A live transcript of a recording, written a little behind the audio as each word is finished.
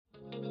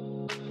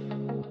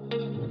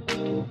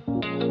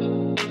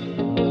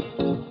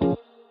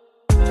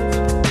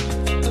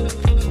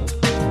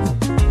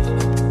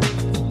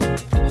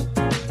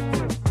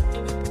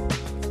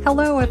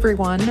Hello,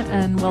 everyone,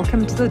 and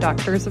welcome to the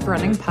Doctors of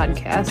Running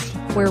podcast,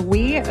 where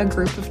we, a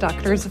group of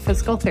doctors of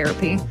physical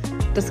therapy,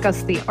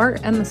 discuss the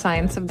art and the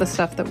science of the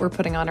stuff that we're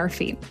putting on our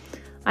feet.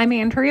 I'm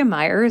Andrea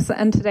Myers,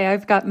 and today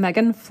I've got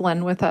Megan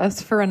Flynn with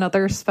us for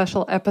another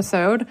special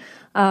episode.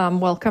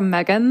 Welcome,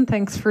 Megan.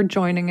 Thanks for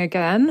joining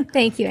again.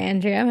 Thank you,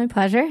 Andrea. My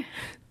pleasure.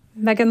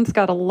 Megan's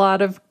got a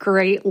lot of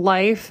great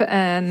life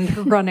and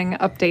running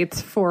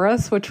updates for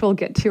us, which we'll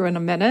get to in a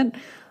minute.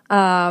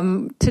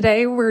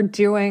 Today we're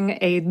doing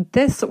a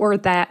this or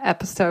that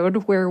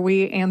episode where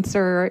we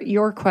answer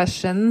your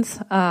questions,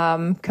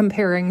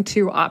 comparing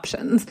two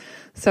options.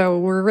 So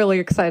we're really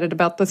excited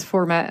about this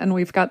format, and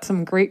we've got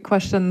some great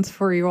questions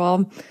for you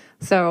all.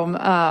 So,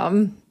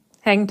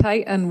 hang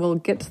tight and we'll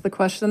get to the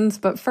questions.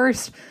 But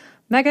first,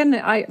 Megan,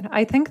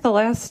 I think the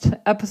last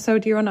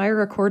episode you and I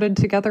recorded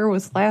together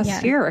was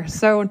last year.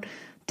 So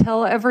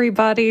tell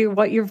everybody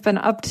what you've been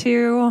up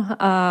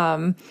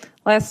to.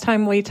 Last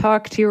time we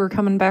talked, you were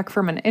coming back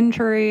from an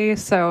injury.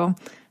 So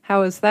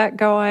how is that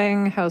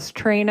going? How's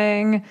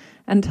training?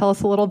 And tell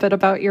us a little bit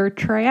about your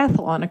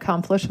triathlon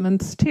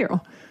accomplishments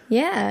too.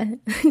 Yeah.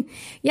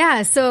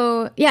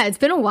 So it's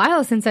been a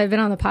while since I've been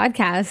on the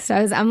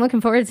podcast. I'm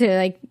looking forward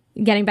to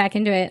getting back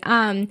into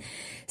it.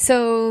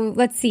 So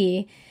let's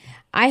see.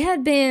 I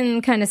had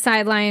been kind of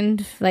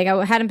sidelined,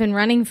 I hadn't been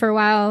running for a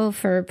while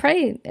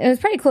it was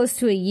pretty close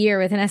to a year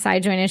with an SI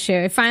joint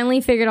issue. I finally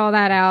figured all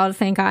that out.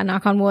 Thank God,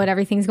 knock on wood,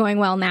 everything's going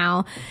well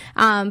now.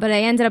 But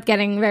I ended up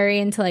getting very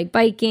into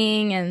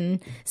biking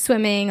and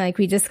swimming, like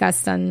we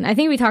discussed I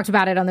think we talked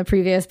about it on the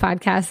previous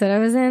podcast that I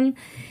was in.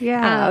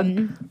 Yeah.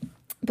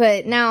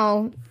 But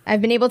now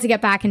I've been able to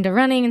get back into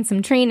running and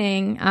some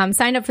training,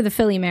 signed up for the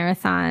Philly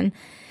Marathon,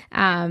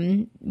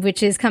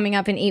 which is coming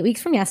up in 8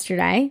 weeks from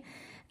yesterday.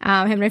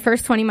 I had my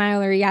first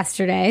 20-miler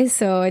yesterday,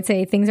 so I'd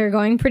say things are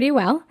going pretty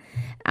well.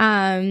 But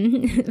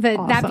awesome.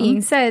 That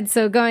being said,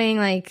 so going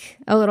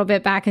a little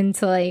bit back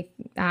into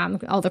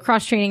all the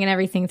cross training and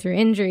everything through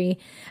injury,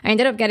 I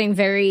ended up getting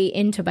very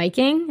into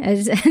biking,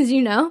 as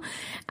you know.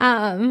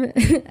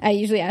 I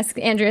usually ask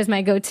Andrea as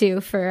my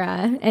go-to for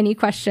any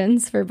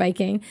questions for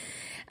biking.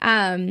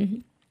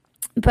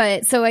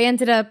 But so I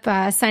ended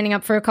up signing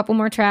up for a couple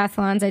more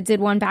triathlons. I did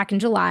one back in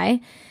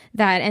July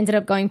that ended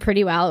up going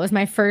pretty well. It was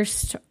my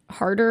first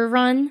harder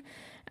run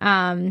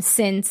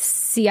since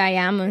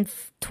CIM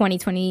of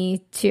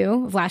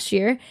 2022 of last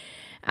year.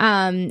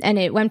 And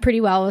it went pretty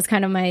well. It was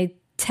kind of my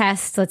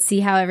test. Let's see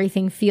how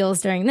everything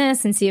feels during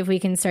this and see if we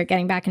can start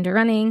getting back into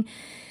running.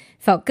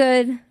 Felt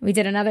good. We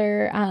did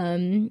another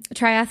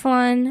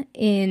triathlon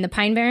in the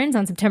Pine Barrens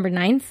on September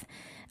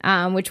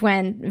 9th, which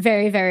went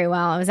very, very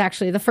well. It was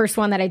actually the first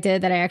one that I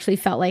did that I actually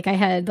felt like I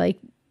had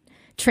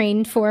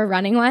trained for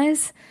running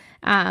wise.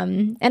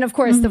 And of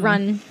course the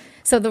run,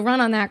 so the run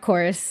on that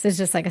course is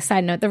just a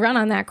side note. The run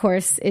on that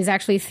course is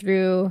actually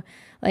through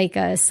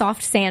a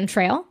soft sand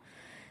trail.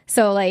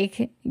 So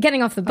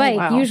getting off the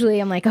bike, usually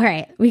I'm all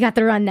right, we got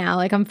the run now.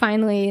 I'm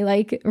finally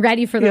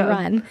ready for the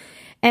run.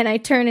 And I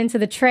turn into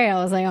the trail.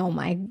 I was oh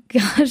my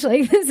gosh,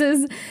 this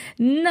is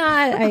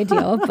not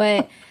ideal,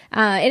 but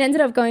it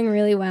ended up going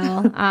really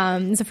well.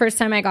 It's the first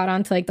time I got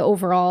onto the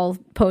overall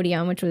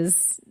podium, which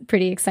was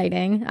pretty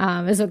exciting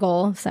as a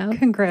goal. So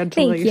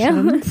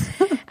congratulations.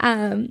 Thank you.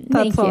 That's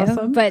thank you.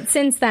 Awesome. But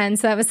since then,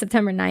 so that was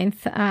September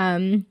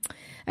 9th,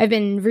 I've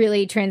been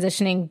really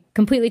transitioning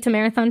completely to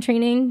marathon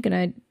training.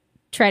 Gonna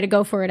try to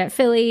go for it at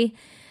Philly.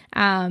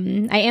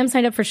 I am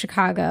signed up for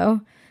Chicago.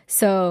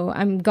 So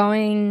I'm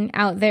going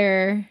out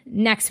there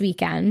next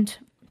weekend.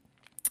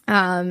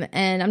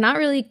 And I'm not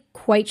really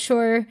quite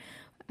sure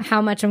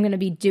how much I'm going to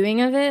be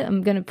doing of it.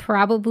 I'm going to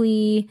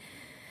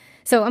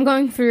I'm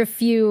going through a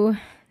few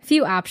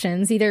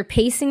options, either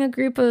pacing a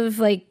group of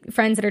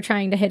friends that are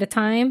trying to hit a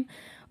time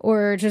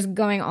or just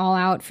going all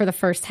out for the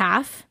first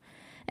half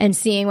and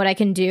seeing what I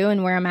can do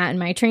and where I'm at in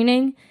my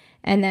training.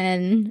 And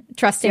then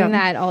trusting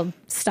that I'll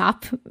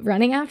stop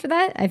running after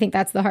that. I think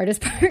that's the hardest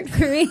part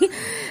for me.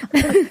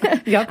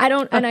 Yep.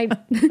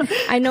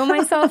 I know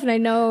myself and I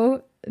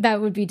know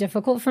that would be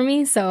difficult for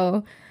me.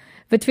 So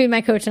between my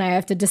coach and I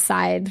have to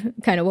decide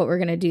kind of what we're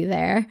going to do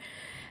there.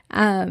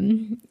 But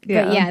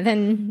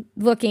then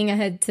looking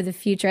ahead to the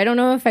future, I don't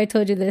know if I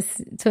told you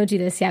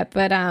this yet,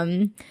 but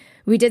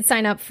we did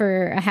sign up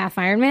for a half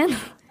Ironman.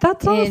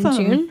 That's awesome. In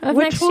June of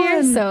Which next one?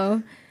 year.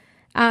 So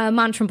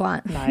Mont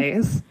Tremblant.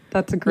 Nice.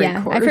 That's a great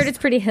course. I've heard it's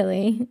pretty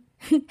hilly.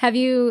 Have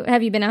you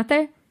been out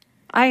there?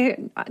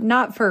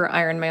 Not for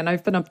Ironman.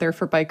 I've been up there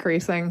for bike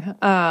racing.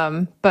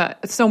 But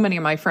so many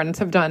of my friends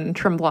have done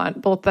Tremblant,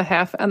 both the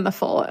half and the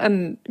full,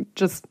 and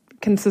just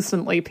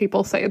consistently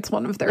people say it's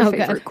one of their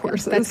favorite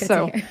courses.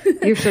 So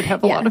you should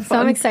have a lot of fun.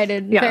 So I'm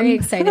excited, very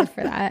excited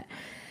for that.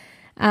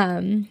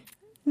 Nice.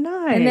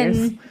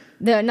 And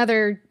then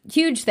another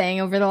huge thing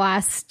over the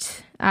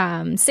last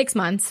 6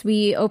 months,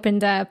 we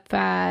opened up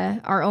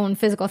our own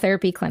physical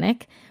therapy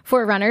clinic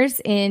for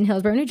runners in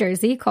Hillsborough, New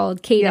Jersey,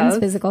 called Cadence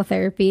Physical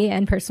Therapy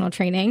and Personal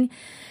Training.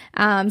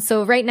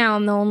 So right now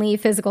I'm the only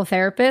physical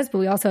therapist, but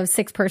we also have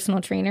 6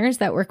 personal trainers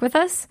that work with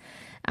us.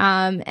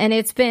 And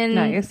it's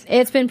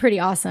been pretty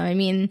awesome. I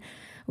mean,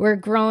 we're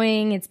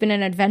growing. It's been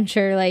an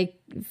adventure, like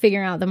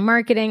figuring out the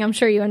marketing. I'm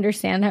sure you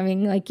understand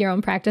having like your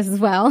own practice as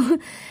well.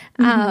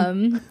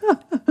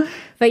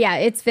 But yeah,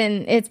 it's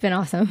been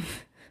awesome.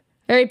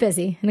 Very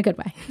busy in a good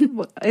way.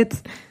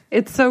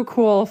 It's so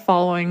cool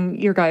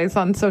following you guys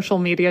on social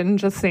media and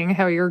just seeing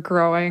how you're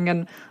growing.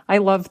 And I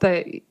love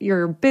that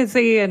you're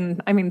busy.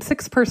 And I mean,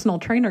 6 personal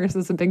trainers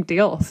is a big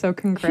deal. So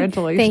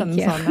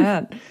congratulations on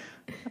that.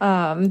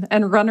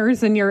 And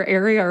runners in your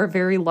area are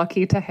very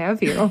lucky to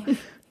have you.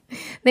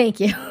 Thank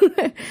you.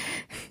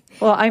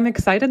 Well, I'm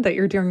excited that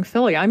you're doing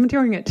Philly. I'm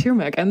doing it too,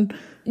 Megan.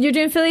 You're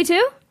doing Philly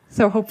too?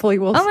 So hopefully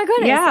we'll... Oh my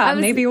goodness. Yeah,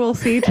 maybe we'll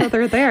see each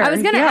other there. I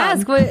was going to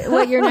ask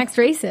what your next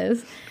race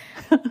is.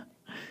 Yeah.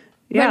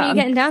 When are you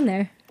getting down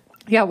there?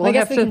 Yeah, I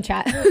guess we can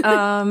chat.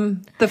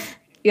 The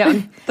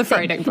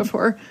Friday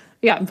before.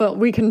 Yeah, but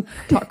we can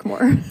talk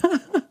more.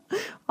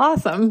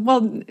 Awesome.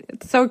 Well,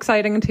 it's so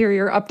exciting to hear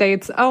your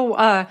updates.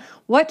 Oh,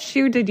 what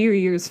shoe did you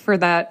use for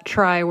that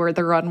try where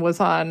the run was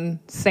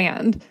on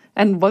sand?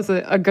 And was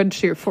it a good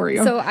shoe for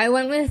you? So I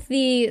went with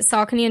the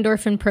Saucony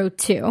Endorphin Pro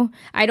 2.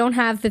 I don't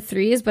have the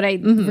 3s, but I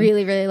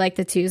really, really like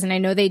the 2s. And I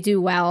know they do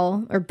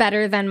well or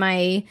better than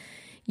my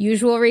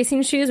usual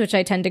racing shoes, which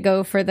I tend to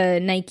go for the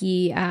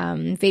Nike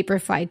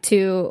Vaporfly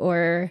 2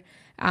 or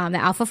the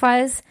Alpha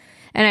Flies.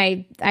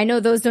 And I know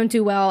those don't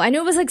do well. I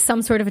know it was like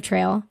some sort of a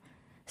trail.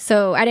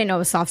 So I didn't know it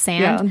was soft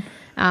sand.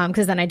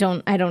 Because then I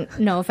don't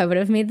know if I would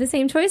have made the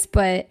same choice,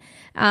 but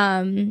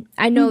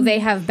I know they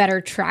have better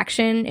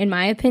traction, in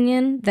my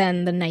opinion,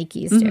 than the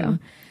Nikes do.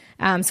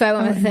 So I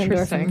went with the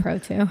Endorphin Pro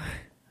 2.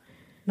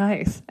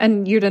 Nice.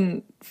 And you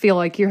didn't feel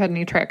like you had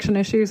any traction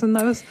issues in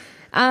those?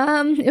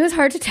 It was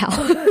hard to tell.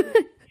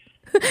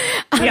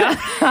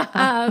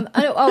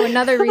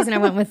 Another reason I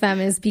went with them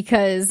is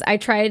because I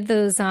tried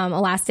those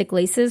elastic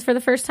laces for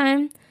the first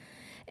time,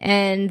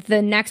 and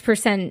the Next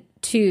Percent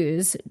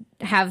 2s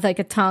have like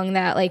a tongue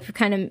that like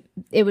kind of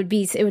it would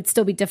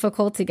still be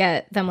difficult to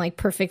get them like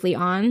perfectly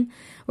on,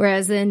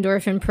 whereas the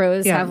Endorphin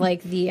Pros have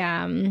like the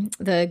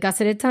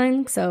gusseted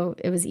tongue, so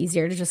it was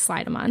easier to just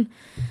slide them on.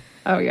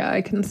 Oh yeah,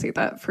 I can see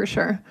that for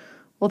sure.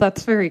 Well,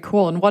 that's very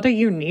cool, and what a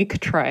unique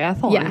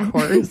triathlon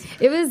course.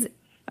 It was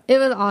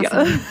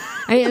awesome. Yeah.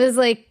 I mean, it was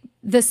like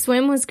the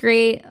swim was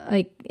great.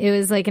 Like it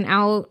was like an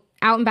out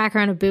and back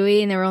around a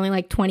buoy, and there were only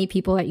like 20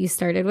 people that you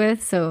started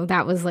with, so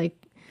that was like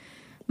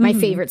my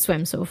favorite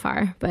swim so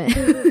far. But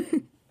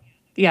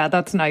yeah,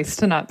 that's nice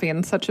to not be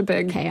in such a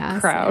big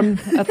crowd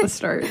at the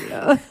start.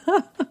 Yeah.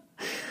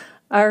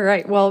 All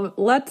right. Well,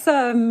 let's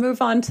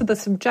move on to the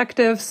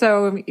subjective.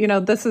 So,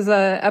 this is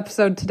a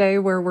episode today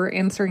where we're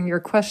answering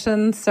your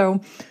questions. So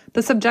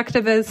the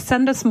subjective is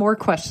send us more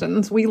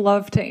questions. We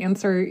love to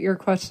answer your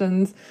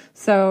questions.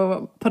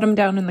 So put them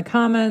down in the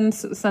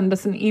comments, send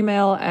us an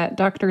email at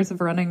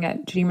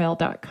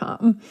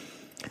doctorsofrunning@gmail.com.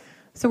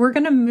 So we're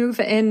going to move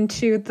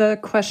into the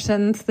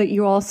questions that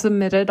you all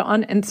submitted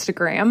on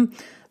Instagram.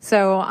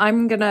 So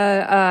I'm going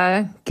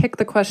to kick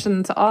the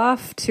questions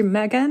off to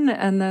Megan,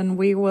 and then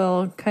we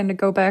will kind of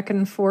go back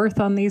and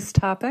forth on these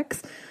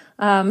topics.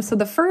 So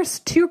the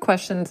first 2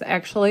 questions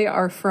actually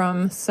are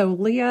from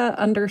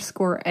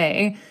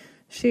Solia_A.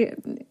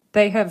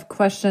 They have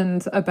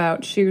questions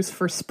about shoes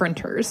for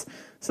sprinters.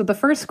 So the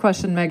first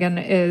question, Megan,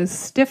 is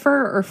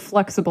stiffer or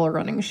flexible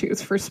running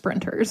shoes for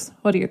sprinters?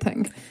 What do you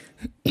think?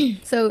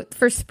 So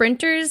for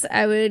sprinters,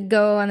 I would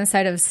go on the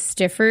side of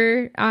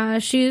stiffer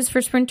shoes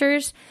for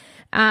sprinters.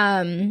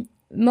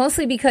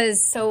 Mostly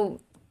because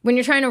when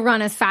you're trying to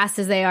run as fast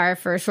as they are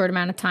for a short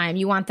amount of time,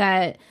 you want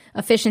that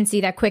efficiency,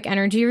 that quick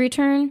energy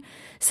return.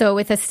 So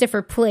with a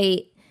stiffer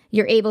plate,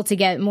 you're able to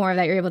get more of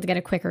that. You're able to get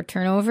a quicker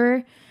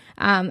turnover.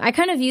 I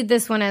kind of viewed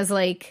this one as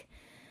like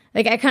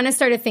I kind of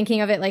started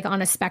thinking of it like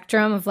on a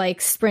spectrum of like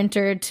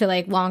sprinter to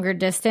like longer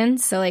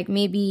distance. So like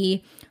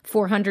maybe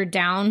 400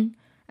 down,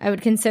 I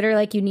would consider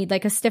like you need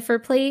like a stiffer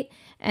plate.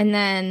 And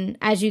then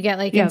as you get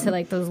like into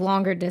like those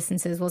longer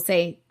distances, we'll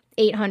say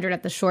 800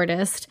 at the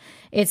shortest,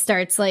 it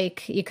starts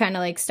like you kind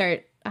of like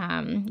start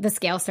the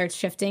scale starts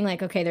shifting,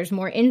 like okay, there's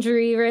more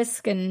injury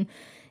risk and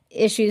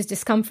issues,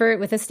 discomfort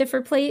with a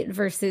stiffer plate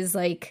versus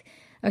like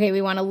okay,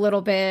 we want a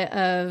little bit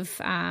of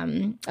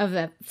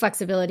the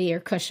flexibility or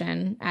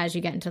cushion as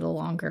you get into the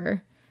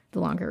longer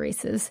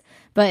races.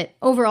 But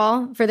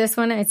overall for this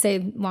one, I'd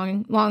say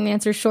long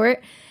answer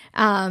short,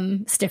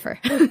 stiffer.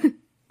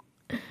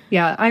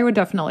 Yeah, I would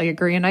definitely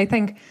agree. And I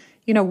think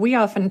we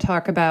often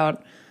talk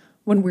about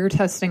when we're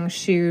testing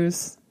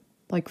shoes,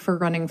 like for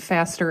running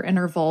faster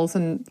intervals,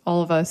 and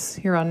all of us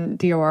here on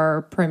DOR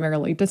are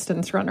primarily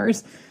distance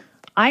runners,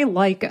 I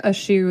like a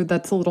shoe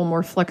that's a little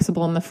more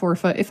flexible in the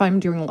forefoot if I'm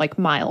doing like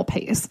mile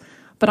pace,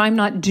 but I'm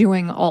not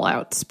doing all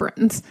out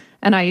sprints.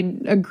 And I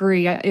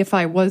agree, if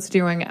I was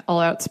doing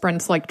all out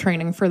sprints, like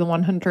training for the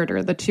 100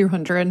 or the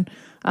 200,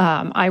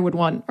 I would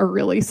want a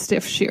really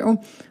stiff shoe.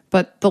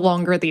 But the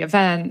longer the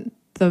event,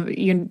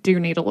 you do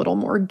need a little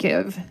more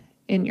give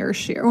in your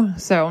shoe.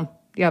 So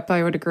yep,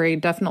 I would agree.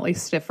 Definitely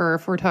stiffer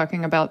if we're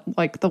talking about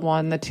like the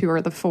 1, the 2,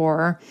 or the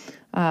 4.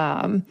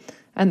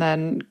 And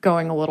then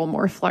going a little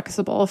more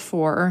flexible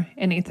for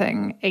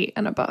anything 8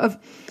 and above.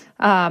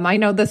 I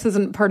know this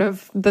isn't part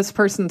of this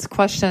person's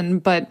question,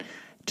 but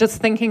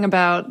just thinking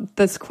about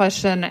this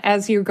question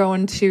as you go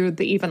into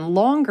the even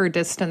longer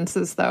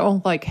distances,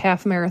 though, like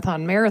half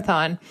marathon,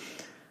 marathon,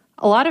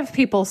 a lot of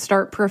people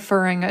start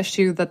preferring a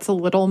shoe that's a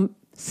little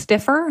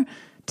stiffer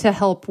to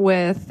help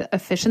with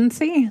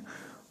efficiency.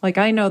 Like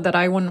I know that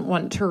I wouldn't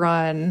want to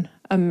run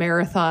a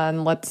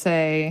marathon, let's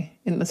say,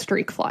 in the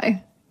streak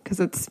fly, because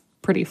it's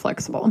pretty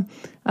flexible.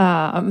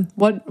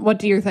 What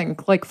do you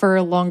think? Like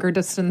for longer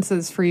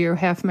distances for you,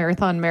 half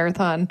marathon,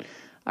 marathon,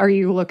 are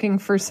you looking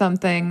for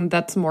something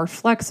that's more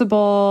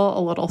flexible,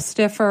 a little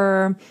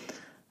stiffer,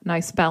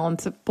 nice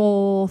balance of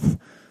both?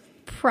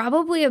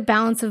 Probably a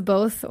balance of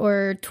both,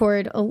 or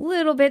toward a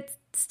little bit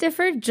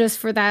stiffer, just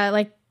for that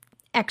like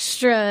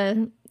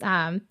extra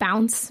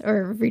bounce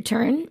or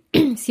return.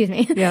 Excuse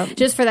me. Yeah.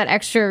 Just for that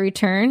extra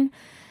return.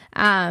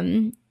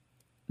 But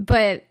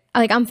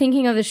like I'm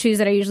thinking of the shoes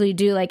that I usually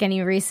do like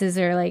any races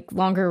or like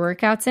longer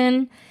workouts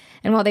in.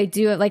 And while they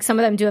do it, like some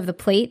of them do have the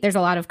plate, there's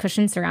a lot of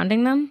cushion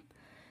surrounding them,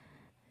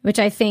 which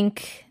I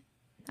think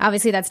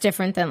obviously that's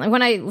different than like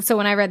when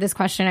I read this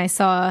question, I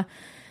saw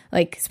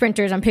like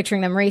sprinters, I'm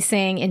picturing them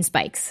racing in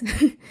spikes,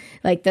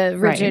 like the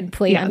rigid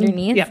plate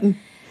underneath. Yeah.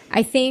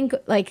 I think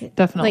like,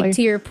 definitely. Like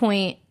to your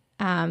point,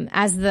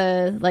 as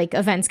the like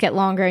events get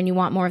longer and you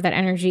want more of that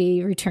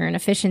energy return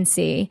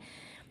efficiency,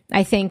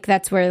 I think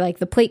that's where like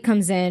the plate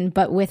comes in,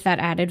 but with that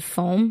added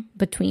foam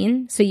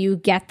between. So you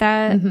get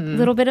that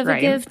little bit of a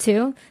give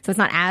too. So it's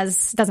not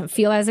doesn't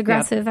feel as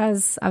aggressive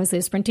as obviously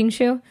a sprinting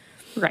shoe.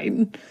 Right.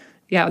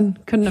 Yeah.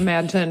 Couldn't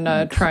imagine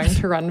trying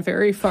to run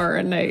very far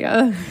in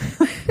a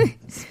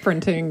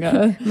sprinting.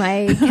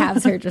 My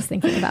calves hurt just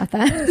thinking about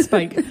that.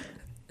 Spike.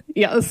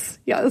 Yes.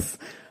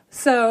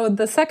 So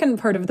the second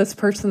part of this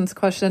person's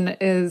question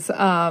is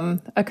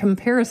a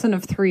comparison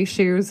of 3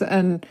 shoes.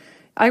 And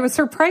I was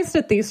surprised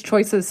at these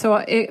choices. So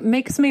it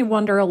makes me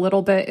wonder a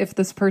little bit if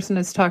this person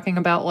is talking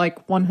about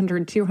like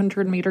 100,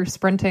 200 meter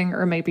sprinting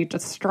or maybe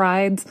just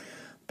strides.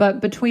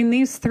 But between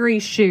these 3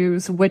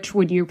 shoes, which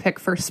would you pick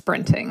for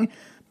sprinting?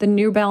 The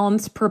New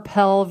Balance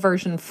Propel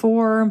version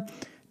 4,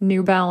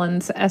 New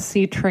Balance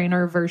SC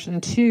Trainer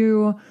version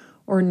 2,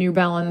 or New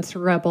Balance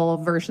Rebel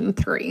version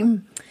 3?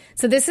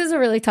 So this is a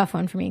really tough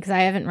one for me because I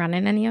haven't run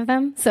in any of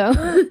them. So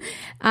it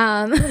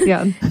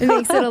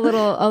makes it a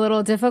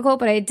little difficult.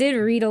 But I did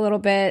read a little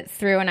bit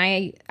through, and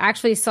I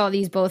actually saw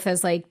these both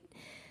as like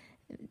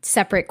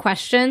separate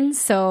questions.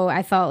 So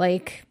I thought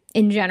like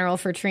in general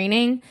for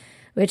training,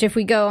 which if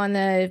we go on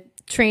the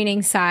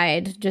training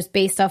side, just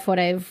based off what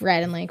I've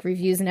read and like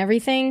reviews and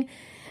everything,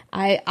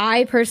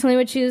 I personally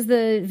would choose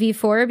the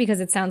V4 because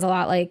it sounds a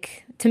lot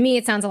like, to me,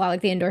 it sounds a lot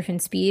like the Endorphin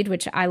Speed,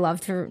 which I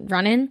love to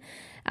run in.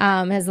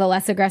 Has the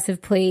less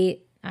aggressive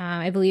plate.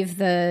 I believe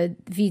the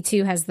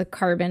V2 has the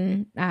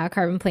carbon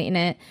plate in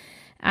it.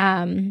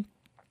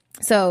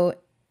 So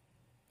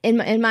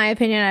in my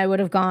opinion, I would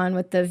have gone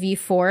with the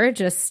V4,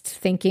 just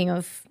thinking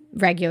of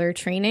regular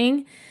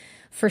training.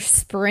 For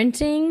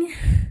sprinting,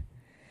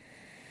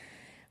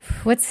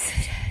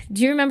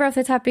 do you remember off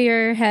the top of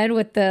your head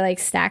what the like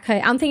stack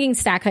height? I'm thinking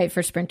stack height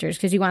for sprinters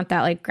because you want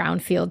that like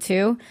ground feel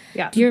too.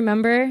 Yeah. Do you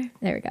remember?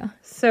 There we go.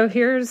 So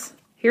here's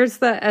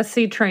the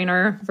SC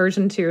Trainer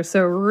version 2.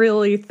 So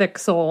really thick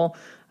sole,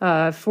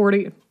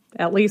 40,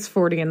 at least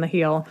 40 in the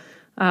heel.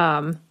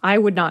 I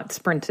would not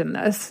sprint in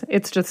this.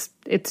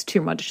 It's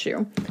too much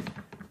shoe.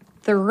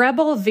 The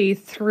Rebel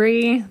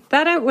V3,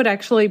 that would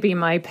actually be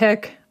my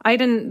pick.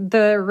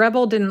 The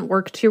Rebel didn't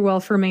work too well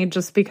for me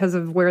just because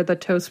of where the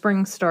toe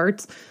spring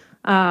starts.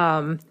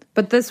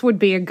 But this would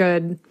be a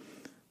good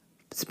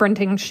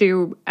sprinting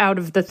shoe out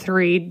of the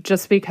 3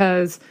 just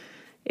because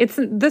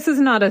this is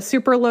not a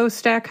super low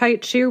stack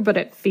height shoe, but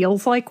it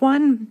feels like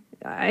one.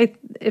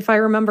 If I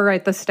remember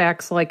right, the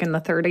stack's like in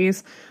the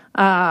 30s.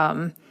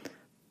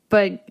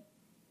 But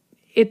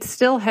it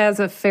still has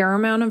a fair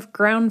amount of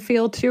ground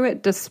feel to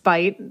it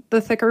despite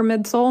the thicker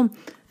midsole.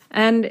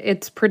 And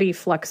it's pretty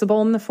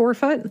flexible in the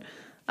forefoot.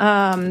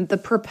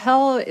 The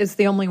Propel is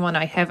the only one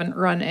I haven't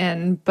run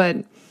in, but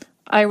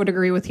I would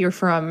agree with you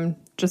from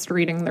just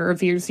reading the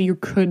reviews. You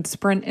could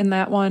sprint in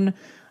that one.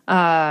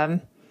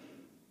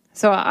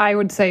 So I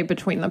would say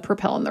between the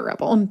Propel and the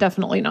Rebel,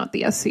 definitely not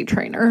the SC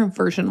Trainer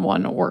version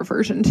 1 or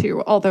version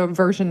 2, although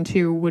version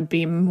 2 would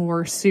be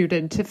more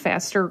suited to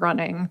faster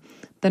running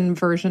than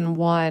version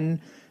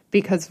 1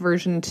 because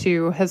version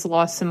 2 has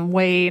lost some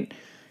weight.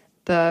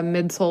 The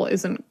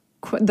midsole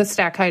the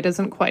stack height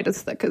isn't quite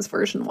as thick as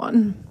version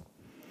 1.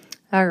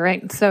 All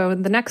right, so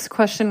the next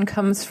question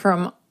comes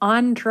from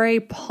Andre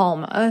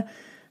Palma,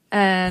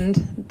 and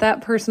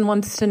that person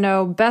wants to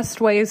know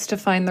best ways to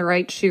find the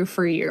right shoe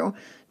for you.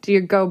 Do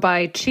you go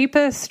by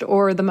cheapest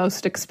or the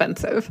most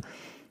expensive?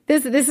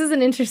 This is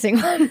an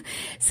interesting one.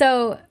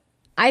 So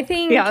I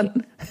think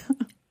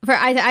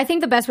I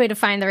think the best way to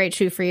find the right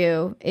shoe for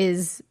you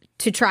is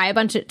to try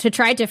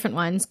different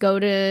ones. Go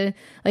to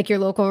like your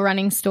local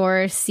running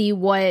store, see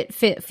what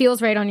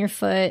feels right on your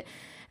foot.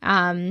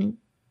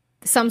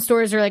 Some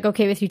stores are like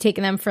okay with you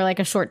taking them for like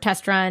a short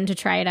test run to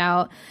try it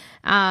out.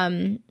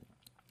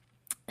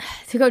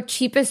 to go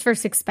cheapest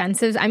versus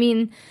expensive, I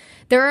mean,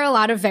 there are a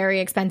lot of very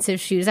expensive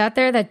shoes out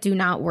there that do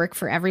not work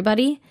for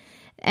everybody,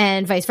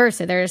 and vice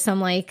versa. There are some,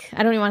 like,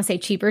 I don't even want to say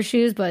cheaper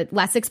shoes, but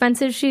less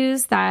expensive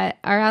shoes that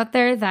are out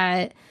there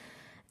that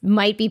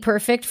might be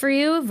perfect for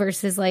you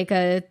versus like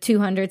a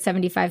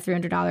 $275,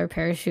 $300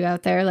 pair of shoe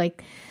out there.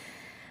 Like,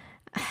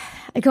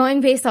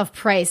 going based off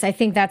price, I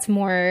think that's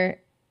more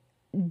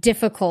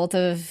difficult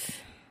of,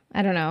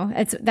 I don't know.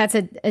 That's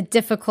a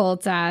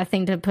difficult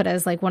thing to put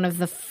as like one of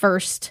the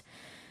first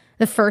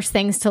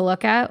things to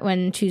look at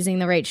when choosing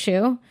the right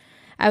shoe.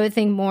 I would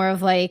think more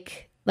of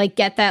like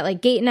get that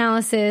like gait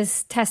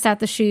analysis, test out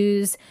the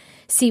shoes,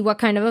 see what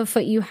kind of a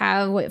foot you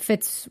have, what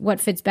fits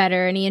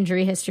better, any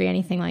injury history,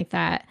 anything like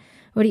that.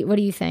 What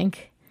do you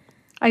think?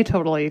 I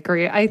totally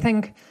agree. I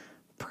think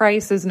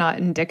price is not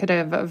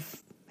indicative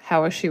of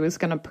how a shoe is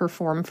going to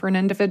perform for an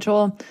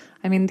individual.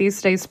 I mean,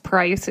 these days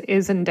price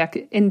is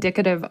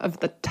indicative of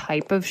the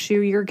type of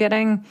shoe you're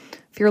getting.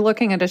 If you're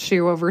looking at a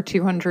shoe over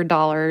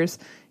 $200,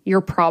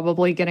 you're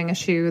probably getting a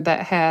shoe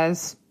that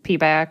has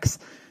P-backs.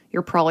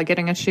 You're probably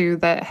getting a shoe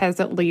that has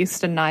at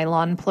least a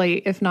nylon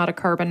plate, if not a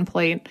carbon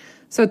plate.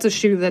 So it's a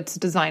shoe that's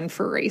designed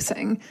for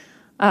racing.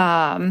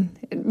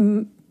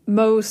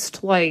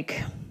 Most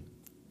like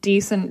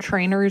decent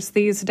trainers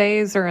these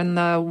days are in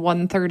the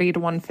 $130 to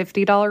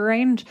 $150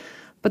 range,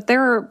 but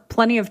there are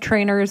plenty of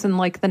trainers in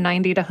like the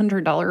 $90 to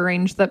 $100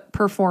 range that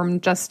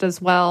perform just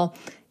as well,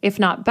 if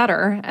not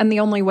better. And the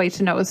only way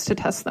to know is to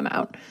test them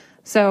out.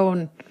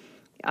 So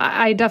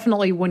I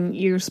definitely wouldn't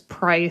use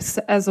price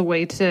as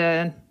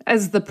the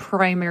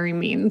primary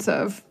means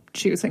of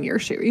choosing your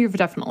shoe. You've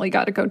definitely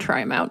got to go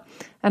try them out.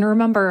 And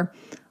remember,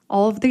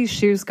 all of these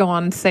shoes go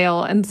on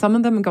sale, and some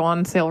of them go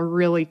on sale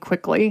really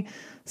quickly.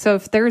 So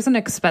if there's an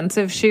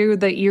expensive shoe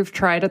that you've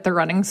tried at the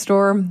running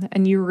store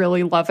and you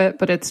really love it,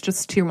 but it's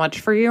just too much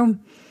for you,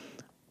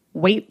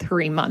 wait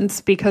 3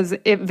 months, because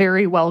it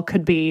very well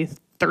could be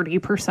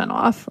 30%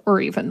 off or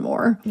even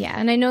more. Yeah,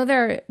 and I know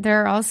there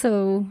are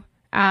also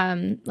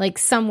like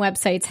some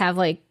websites have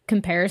like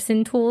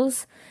comparison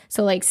tools.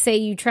 So like say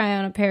you try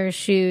on a pair of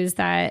shoes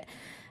that,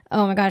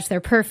 oh my gosh,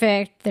 they're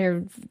perfect,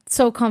 they're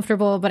so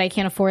comfortable, but I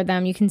can't afford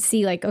them. You can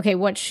see like, okay,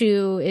 what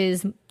shoe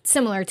is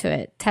similar to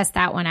it? Test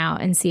that one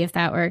out and see if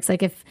that works.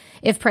 Like if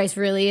price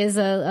really is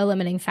a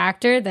limiting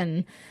factor,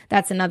 then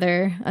that's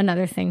another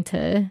thing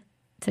to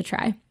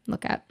try,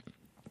 look at.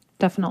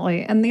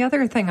 Definitely. And the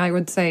other thing I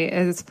would say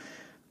is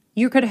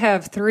you could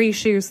have 3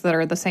 shoes that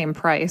are the same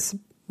price.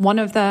 One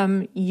of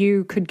them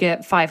you could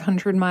get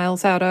 500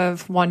 miles out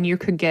of, one you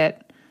could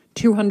get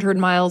 200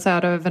 miles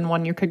out of, and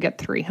one you could get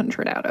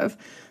 300 out of.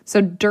 So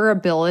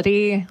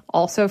durability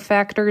also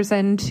factors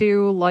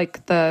into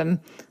like the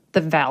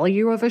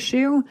value of a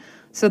shoe.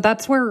 So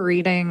that's where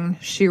reading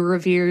shoe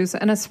reviews,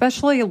 and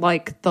especially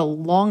like the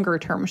longer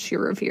term shoe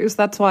reviews.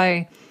 That's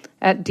why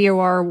at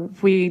DOR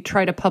we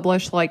try to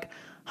publish like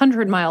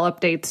 100-mile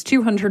updates,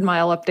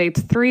 200-mile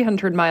updates,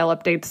 300-mile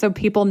updates, so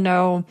people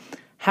know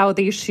how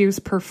these shoes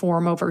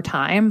perform over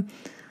time.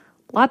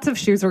 Lots of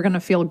shoes are going to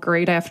feel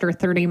great after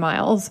 30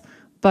 miles,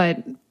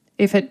 but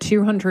if at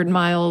 200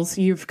 miles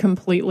you've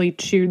completely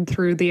chewed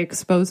through the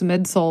exposed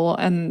midsole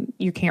and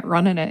you can't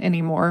run in it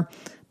anymore,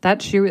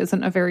 that shoe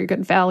isn't a very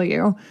good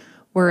value.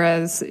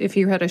 Whereas if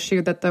you had a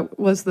shoe that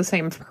was the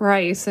same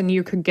price and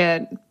you could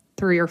get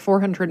 300 or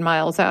 400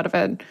 miles out of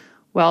it,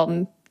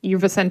 well,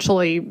 you've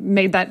essentially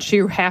made that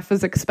shoe half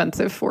as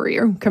expensive for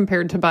you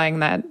compared to buying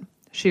that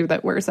shoe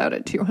that wears out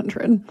at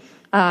 200.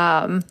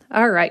 All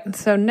right.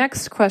 So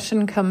next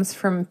question comes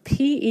from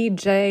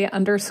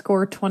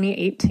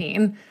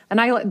PEJ_2018.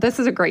 And this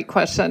is a great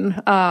question.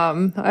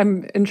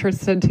 I'm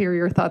interested to hear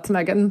your thoughts,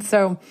 Megan.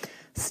 So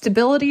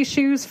stability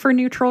shoes for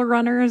neutral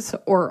runners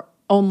or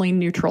only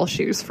neutral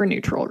shoes for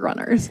neutral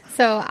runners?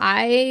 So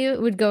I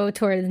would go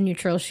toward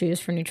neutral shoes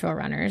for neutral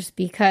runners,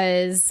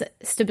 because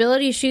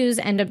stability shoes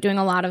end up doing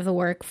a lot of the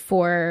work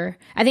for,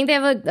 I think they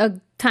have a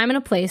time and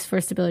a place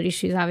for stability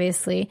shoes,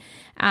 obviously.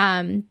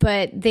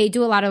 But they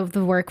do a lot of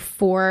the work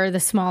for the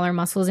smaller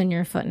muscles in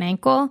your foot and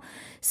ankle.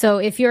 So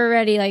if you're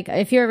already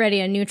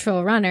a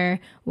neutral runner,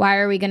 why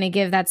are we going to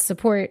give that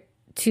support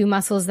to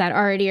muscles that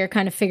already are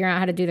kind of figuring out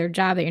how to do their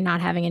job that you're not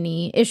having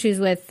any issues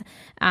with?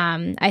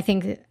 I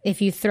think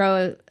if you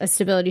throw a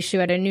stability shoe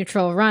at a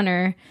neutral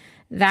runner,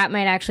 that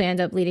might actually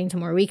end up leading to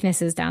more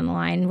weaknesses down the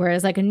line.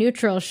 Whereas like a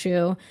neutral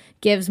shoe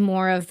gives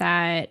more of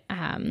that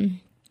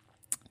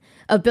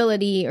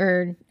ability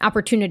or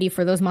opportunity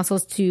for those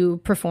muscles to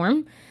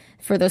perform,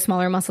 for those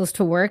smaller muscles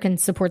to work and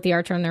support the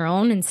arch on their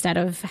own, instead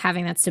of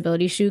having that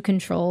stability shoe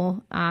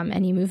control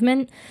any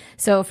movement.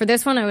 So for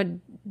this one, I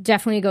would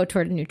definitely go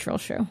toward a neutral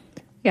shoe.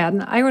 Yeah,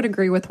 and I would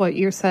agree with what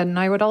you said. And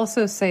I would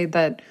also say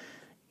that,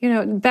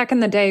 back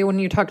in the day when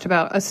you talked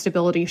about a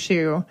stability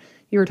shoe,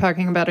 you were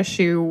talking about a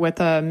shoe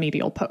with a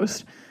medial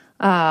post.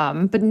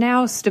 But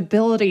now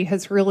stability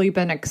has really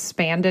been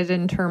expanded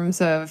in terms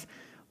of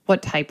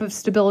what type of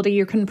stability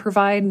you can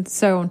provide.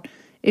 So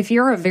if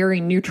you're a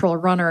very neutral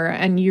runner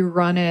and you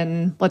run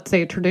in, let's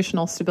say, a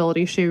traditional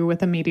stability shoe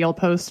with a medial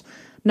post,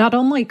 not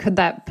only could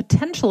that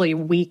potentially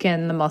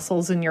weaken the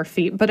muscles in your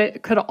feet, but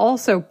it could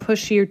also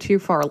push you too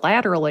far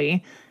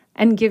laterally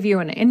and give you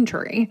an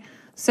injury.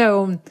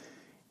 So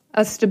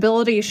a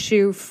stability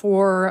shoe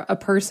for a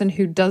person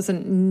who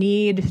doesn't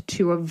need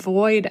to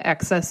avoid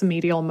excess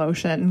medial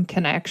motion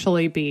can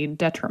actually be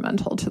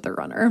detrimental to the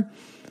runner.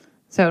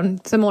 So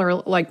similar,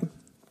 like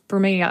for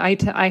me,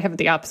 I have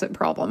the opposite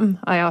problem.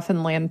 I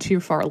often land too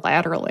far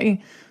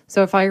laterally.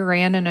 So if I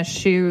ran in a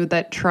shoe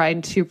that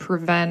tried to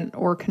prevent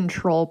or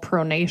control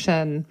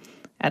pronation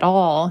at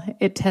all,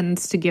 it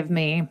tends to give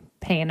me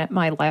pain at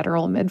my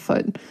lateral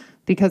midfoot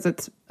because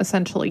it's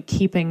essentially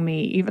keeping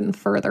me even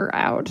further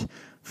out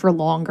for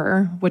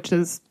longer, which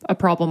is a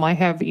problem I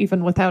have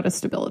even without a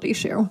stability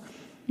shoe.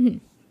 Mm-hmm.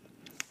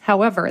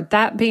 However,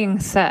 that being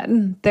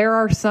said, there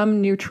are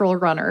some neutral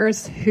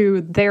runners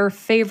who their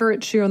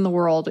favorite shoe in the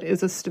world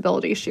is a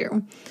stability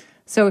shoe.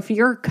 So if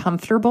you're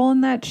comfortable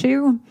in that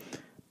shoe,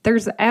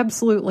 there's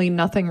absolutely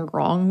nothing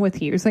wrong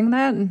with using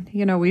that.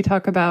 You know, we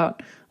talk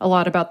about a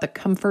lot about the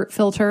comfort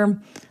filter,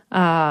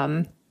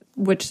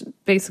 which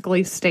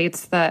basically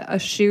states that a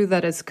shoe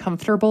that is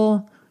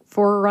comfortable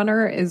for a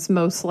runner is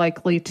most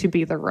likely to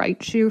be the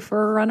right shoe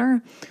for a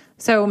runner.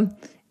 So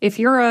if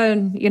you're a,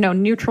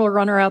 neutral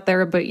runner out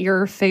there, but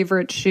your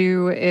favorite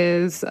shoe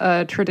is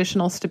a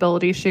traditional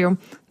stability shoe,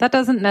 that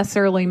doesn't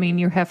necessarily mean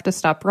you have to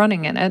stop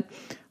running in it,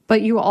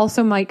 but you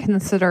also might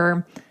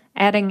consider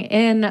adding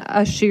in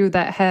a shoe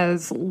that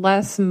has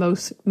less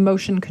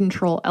motion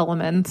control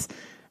elements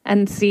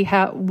and see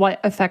what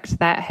effect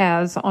that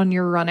has on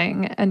your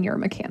running and your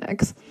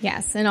mechanics.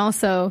 Yes, and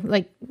also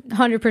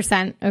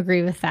 100%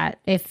 agree with that.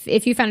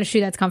 If you found a shoe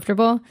that's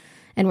comfortable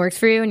and works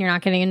for you and you're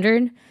not getting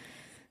injured,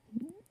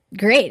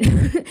 great.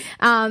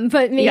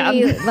 But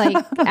maybe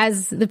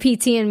as the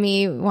PT in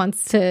me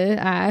wants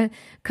to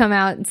come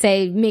out and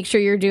say, make sure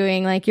you're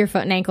doing your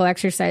foot and ankle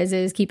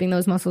exercises, keeping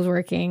those muscles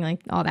working,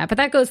 all that. But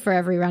that goes for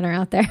every runner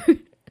out there.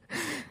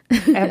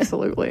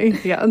 Absolutely.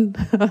 Yeah.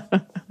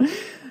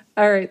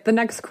 All right. The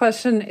next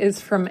question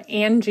is from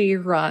Angie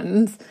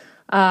Runs.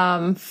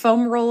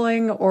 Foam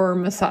rolling or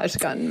massage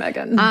gun,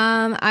 Megan?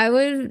 I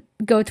would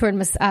go toward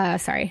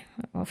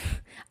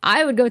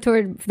I would go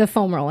toward the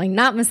foam rolling,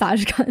 not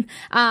massage gun.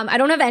 I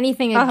don't have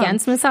anything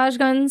against massage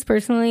guns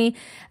personally,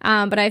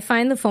 but I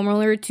find the foam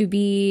roller to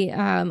be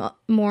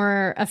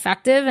more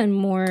effective and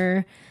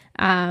more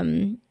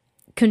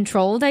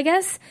controlled, I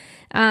guess.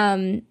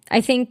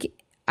 I think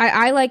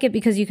I like it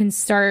because you can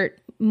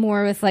start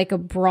more with a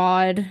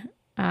broad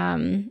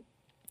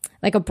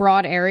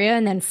area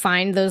and then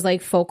find those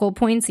focal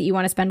points that you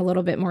want to spend a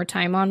little bit more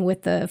time on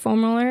with the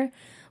foam roller.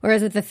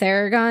 Whereas with the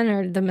Theragun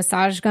or the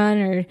massage gun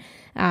or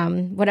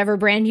whatever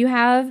brand you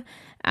have,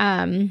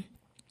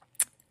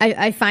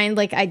 I find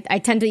I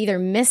tend to either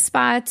miss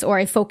spots or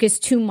I focus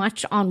too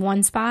much on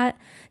one spot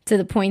to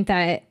the point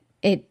that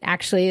it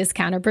actually is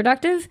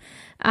counterproductive.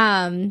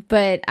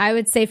 But I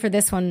would say for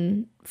this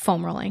one,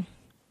 foam rolling.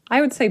 I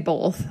would say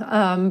both.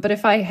 But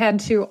if I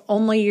had to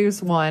only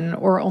use one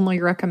or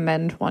only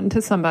recommend one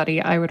to somebody,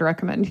 I would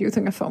recommend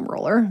using a foam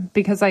roller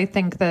because I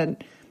think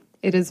that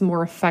it is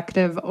more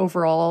effective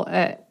overall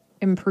at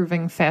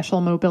improving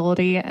fascial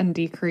mobility and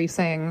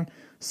decreasing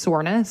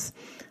soreness.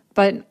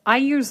 But I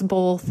use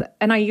both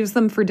and I use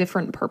them for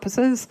different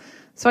purposes.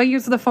 So I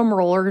use the foam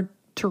roller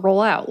to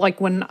roll out.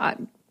 When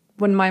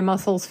my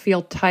muscles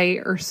feel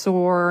tight or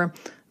sore,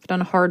 I've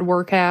done a hard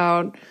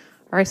workout,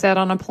 or I sat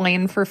on a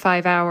plane for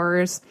 5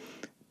 hours,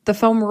 the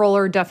foam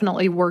roller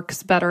definitely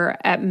works better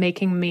at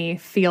making me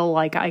feel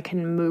like I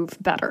can move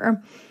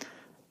better.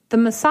 The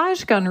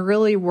massage gun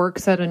really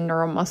works at a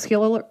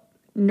neuromuscular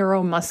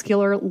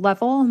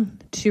level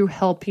to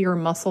help your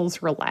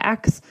muscles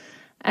relax.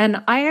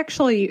 And I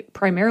actually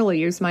primarily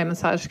use my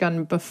massage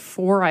gun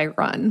before I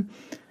run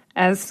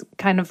as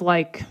kind of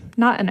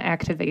not an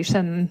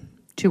activation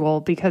tool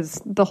because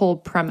the whole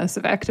premise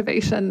of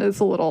activation is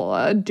a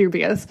little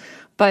dubious,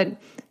 but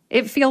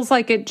it feels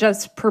like it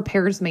just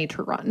prepares me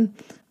to run.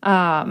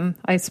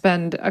 I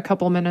spend a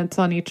couple minutes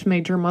on each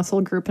major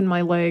muscle group in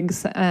my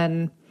legs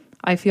and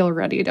I feel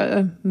ready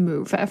to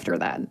move after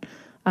that.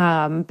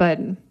 But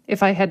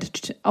if I had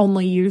to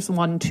only use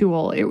one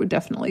tool, it would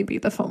definitely be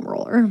the foam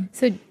roller.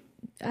 So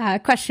I have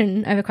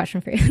a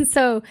question for you.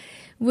 So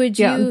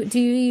do you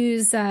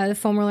use the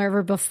foam roller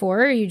ever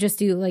before, or you just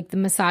do the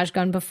massage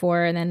gun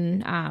before and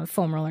then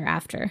foam roller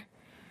after?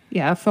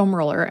 Yeah, foam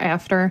roller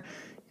after.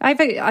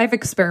 I've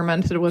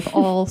experimented with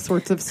all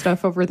sorts of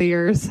stuff over the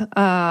years.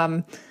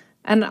 And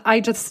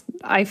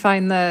I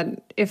find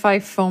that if I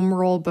foam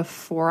roll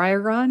before I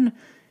run,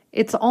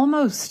 it's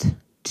almost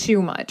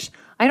too much.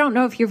 I don't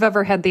know if you've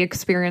ever had the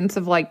experience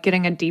of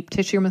getting a deep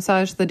tissue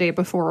massage the day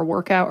before a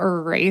workout or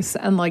a race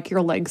and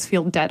your legs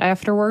feel dead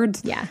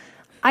afterwards. Yeah.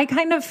 I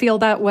kind of feel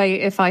that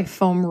way if I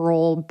foam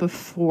roll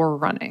before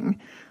running.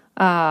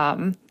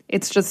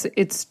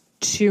 It's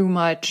too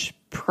much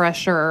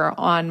pressure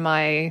on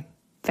my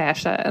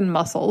fascia and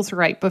muscles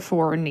right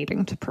before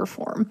needing to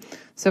perform.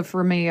 So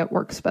for me, it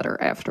works better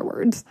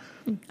afterwards.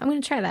 I'm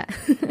going to try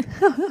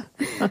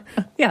that.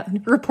 Yeah,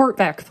 report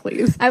back,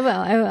 please. I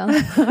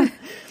will.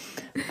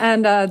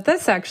 And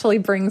this actually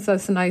brings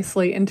us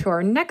nicely into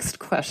our next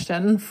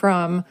question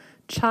from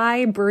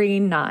Chai Bree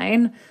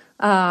 9.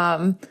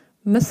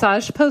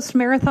 Massage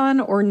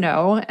post-marathon or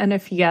no? And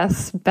if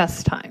yes,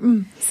 best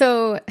time?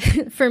 So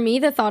for me,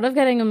 the thought of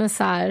getting a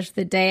massage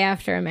the day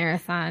after a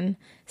marathon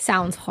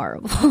sounds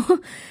horrible.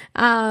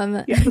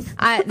 Yes.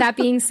 That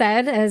being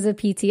said, as a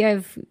PT,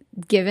 I've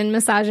given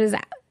massages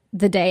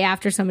the day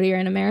after somebody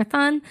ran a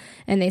marathon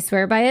and they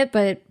swear by it.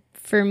 But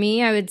for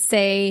me, I would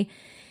say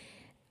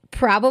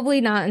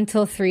probably not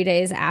until 3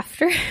 days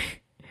after.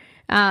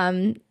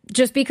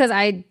 Just because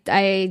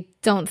I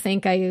don't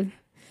think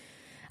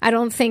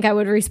I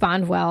would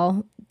respond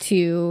well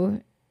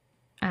to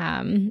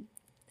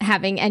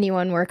having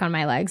anyone work on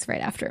my legs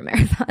right after a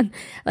marathon.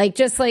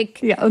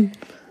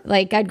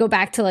 Like I'd go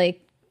back to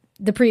like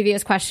the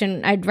previous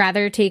question. I'd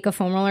rather take a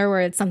foam roller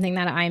where it's something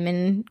that I'm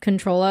in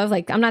control of.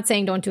 Like, I'm not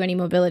saying don't do any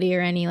mobility or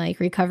any like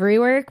recovery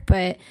work,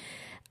 but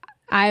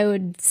I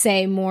would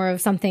say more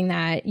of something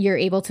that you're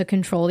able to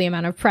control the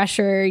amount of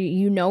pressure,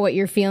 you know what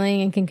you're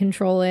feeling and can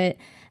control it.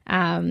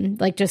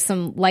 Like just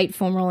some light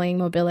foam rolling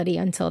mobility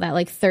until that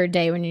like third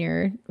day when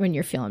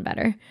you're feeling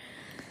better.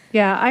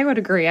 Yeah, I would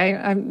agree.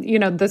 I'm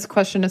this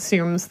question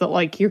assumes that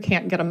like you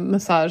can't get a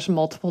massage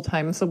multiple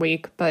times a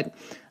week, but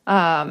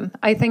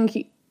I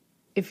think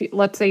if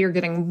let's say you're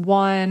getting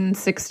one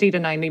 60 to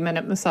 90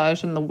 minute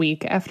massage in the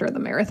week after the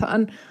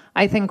marathon,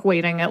 I think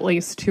waiting at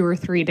least 2 or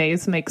 3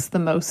 days makes the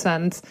most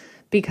sense,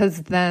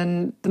 because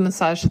then the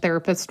massage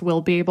therapist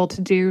will be able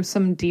to do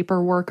some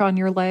deeper work on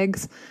your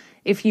legs.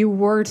 If you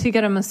were to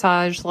get a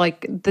massage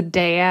like the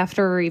day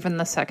after or even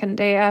the second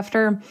day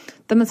after,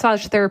 the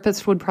massage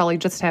therapist would probably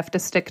just have to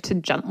stick to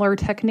gentler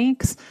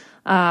techniques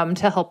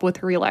to help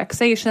with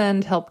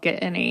relaxation, to help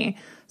get any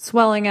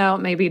swelling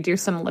out, maybe do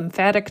some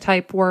lymphatic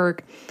type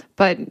work.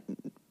 But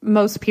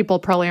most people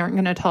probably aren't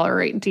going to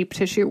tolerate deep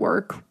tissue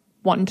work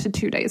 1 to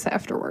 2 days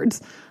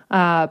afterwards.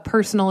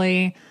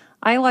 Personally,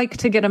 I like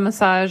to get a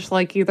massage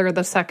like either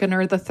the second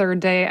or the third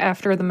day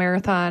after the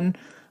marathon.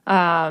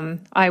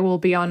 I will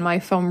be on my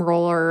foam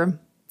roller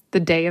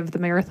the day of the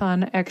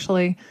marathon,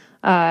 actually,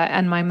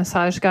 and my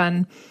massage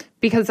gun,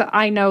 because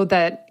I know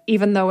that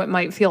even though it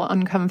might feel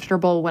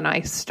uncomfortable when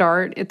I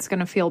start, it's going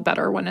to feel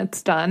better when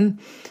it's done.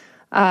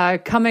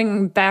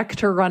 Coming back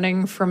to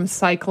running from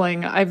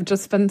cycling, I've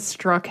just been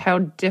struck how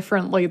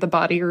differently the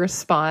body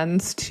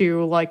responds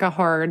to like a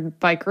hard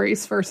bike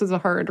race versus a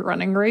hard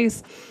running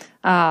race,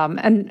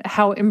 and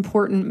how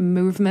important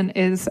movement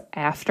is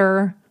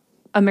after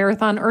a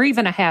marathon or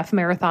even a half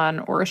marathon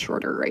or a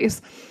shorter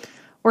race.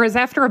 Whereas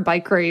after a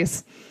bike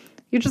race,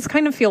 you just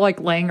kind of feel like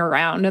laying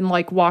around, and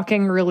like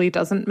walking really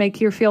doesn't make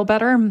you feel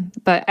better.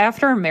 But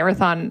after a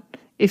marathon,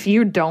 if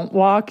you don't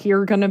walk,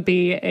 you're going to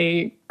be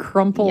a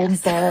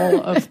crumpled ball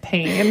of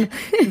pain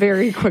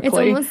very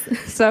quickly.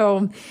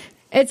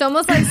 It's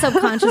almost like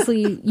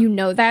subconsciously you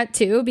know that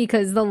too,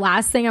 because the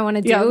last thing I want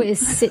to do is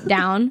sit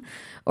down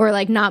or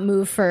like not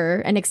move for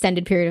an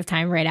extended period of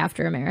time right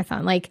after a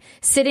marathon. Like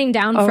sitting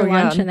down for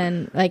lunch and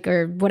then like,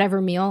 or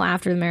whatever meal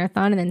after the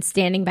marathon and then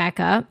standing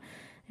back up,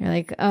 you're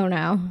like, oh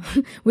no,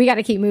 we got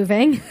to keep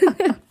moving.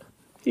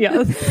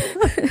 Yes.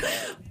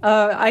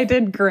 I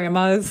did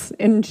grandma's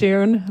in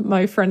June.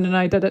 My friend and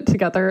I did it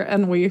together,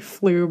 and we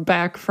flew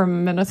back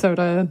from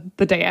Minnesota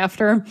the day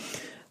after.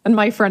 And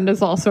my friend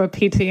is also a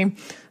PT.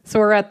 So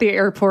we're at the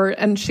airport,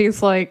 and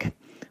she's like,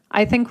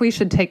 I think we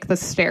should take the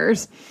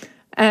stairs.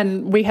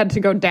 And we had to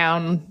go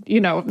down,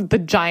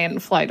 the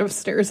giant flight of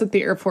stairs at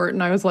the airport.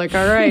 And I was like,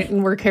 all right.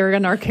 And we're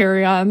carrying our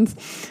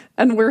carry-ons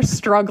and we're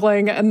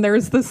struggling. And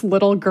there's this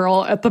little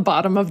girl at the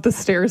bottom of the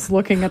stairs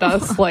looking at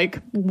us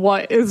like,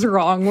 what is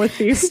wrong with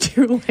these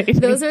two ladies?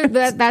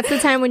 That's the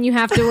time when you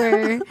have to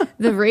wear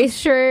the race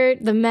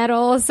shirt, the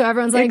medal. So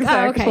everyone's like,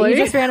 exactly. Oh, okay, you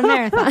just ran a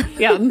marathon.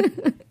 Yeah.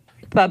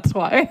 That's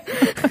why.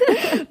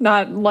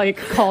 Not like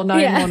call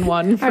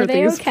 911 for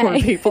these poor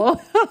people.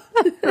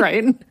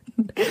 Right.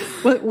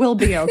 We'll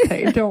be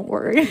okay. Don't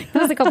worry. It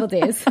was a couple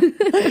days.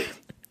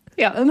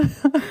 Yeah.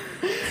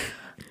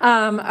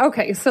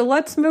 Okay, so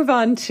let's move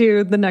on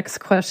to the next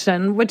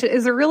question, which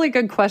is a really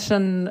good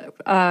question.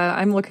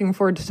 I'm looking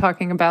forward to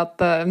talking about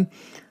the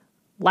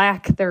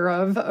lack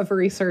thereof of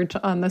research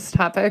on this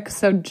topic.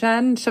 So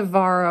Jen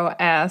Chavarro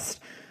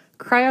asked,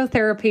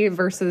 cryotherapy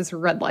versus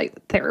red light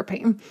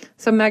therapy.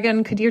 So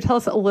Megan, could you tell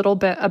us a little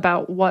bit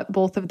about what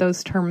both of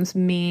those terms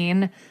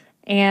mean?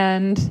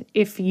 And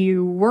if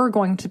you were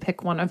going to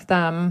pick one of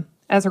them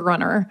as a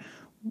runner,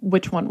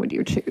 which one would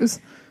you choose?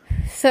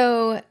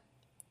 So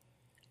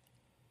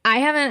I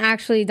haven't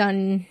actually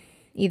done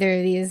either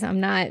of these.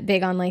 I'm not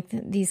big on like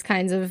these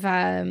kinds of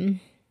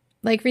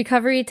like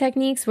recovery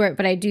techniques,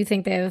 but I do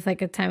think they have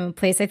like a time and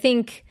place. I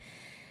think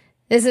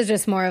this is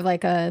just more of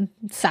like a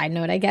side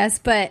note, I guess.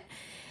 But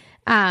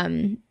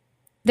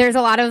there's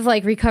a lot of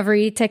like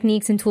recovery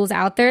techniques and tools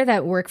out there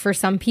that work for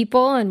some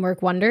people and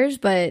work wonders,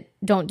 but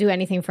don't do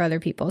anything for other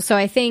people. So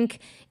I think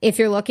if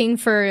you're looking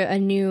for a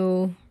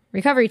new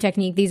recovery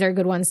technique, these are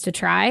good ones to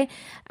try.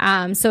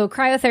 So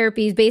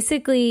cryotherapy is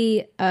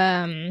basically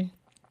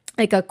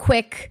like a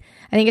quick,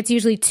 I think it's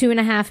usually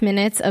 2.5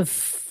 minutes of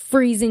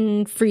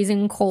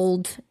freezing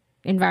cold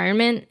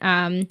environment.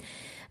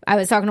 I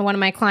was talking to one of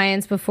my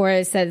clients before.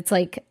 I said it's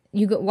like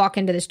you walk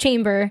into this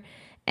chamber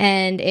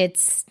and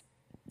it's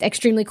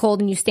extremely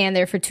cold and you stand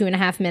there for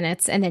 2.5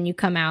 minutes and then you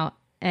come out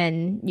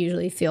and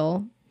usually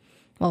feel,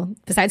 well,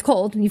 besides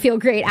cold, you feel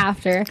great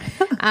after.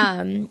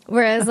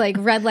 Whereas like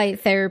red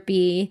light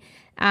therapy,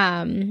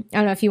 I don't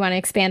know if you want to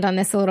expand on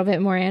this a little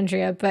bit more,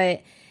 Andrea,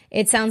 but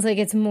it sounds like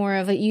it's more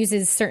of, it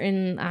uses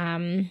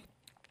certain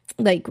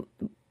like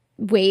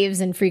waves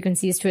and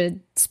frequencies to a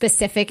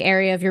specific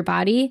area of your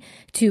body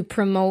to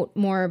promote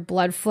more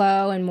blood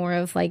flow and more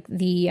of like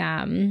the,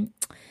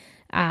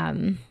 what's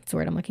the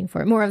word I'm looking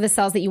for? More of the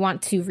cells that you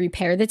want to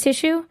repair the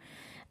tissue.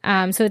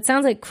 So it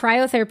sounds like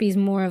cryotherapy is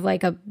more of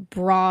like a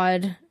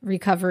broad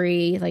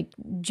recovery, like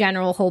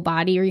general whole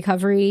body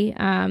recovery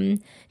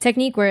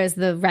technique, whereas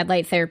the red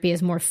light therapy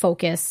is more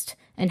focused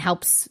and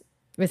helps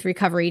with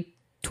recovery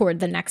toward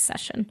the next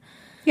session.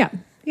 Yeah.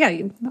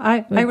 Yeah,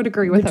 I would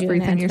agree with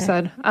everything you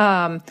said.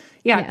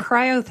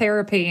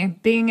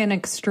 Cryotherapy, being in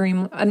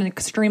an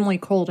extremely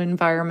cold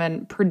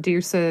environment,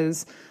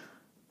 produces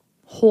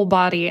whole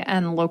body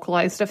and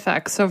localized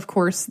effects. So, of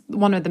course,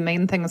 one of the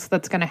main things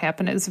that's going to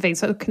happen is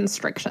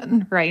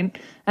vasoconstriction, right?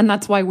 And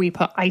that's why we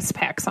put ice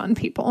packs on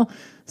people.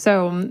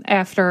 So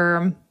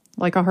after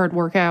like a hard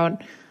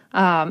workout,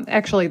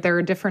 actually there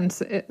are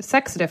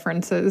sex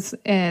differences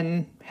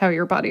in how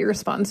your body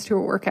responds to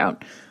a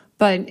workout.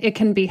 But it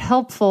can be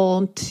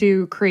helpful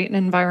to create an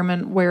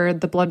environment where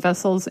the blood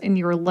vessels in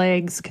your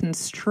legs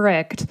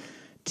constrict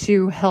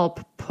to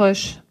help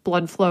push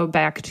blood flow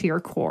back to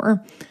your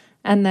core.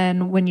 And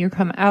then when you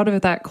come out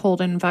of that cold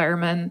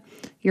environment,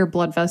 your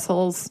blood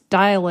vessels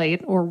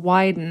dilate or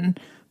widen,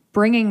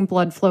 bringing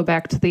blood flow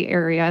back to the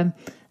area.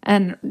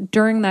 And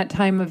during that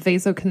time of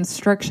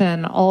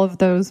vasoconstriction, all of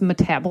those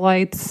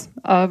metabolites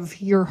of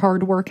your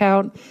hard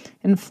workout,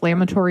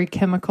 inflammatory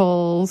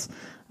chemicals,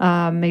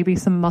 maybe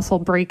some muscle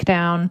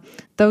breakdown,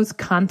 those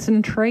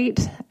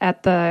concentrate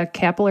at the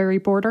capillary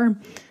border.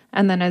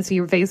 And then as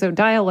you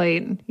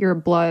vasodilate, your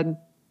blood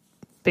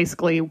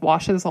basically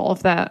washes all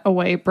of that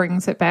away,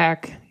 brings it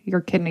back,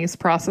 your kidneys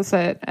process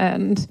it,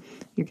 and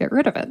you get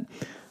rid of it.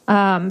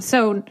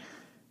 So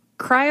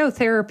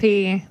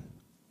cryotherapy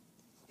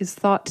is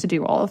thought to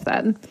do all of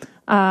that.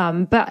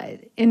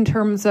 But in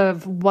terms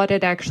of what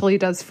it actually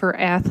does for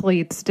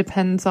athletes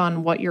depends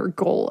on what your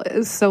goal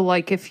is. So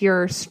like if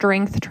you're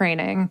strength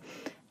training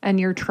and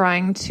you're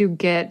trying to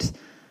get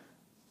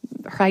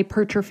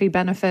hypertrophy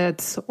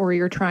benefits, or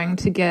you're trying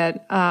to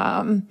get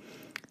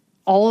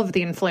all of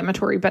the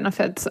inflammatory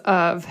benefits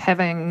of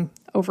having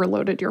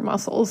overloaded your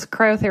muscles,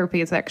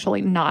 cryotherapy is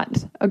actually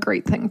not a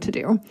great thing to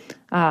do,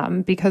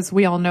 because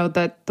we all know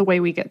that the way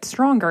we get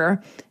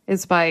stronger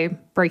is by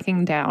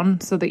breaking down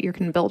so that you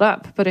can build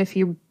up. But if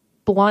you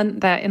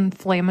blunt that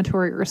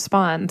inflammatory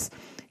response,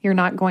 you're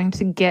not going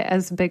to get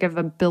as big of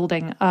a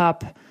building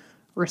up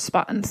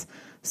response.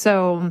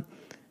 So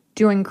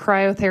doing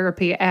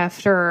cryotherapy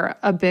after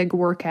a big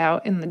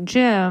workout in the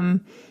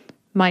gym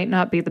might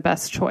not be the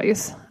best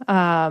choice.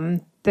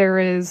 There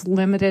is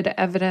limited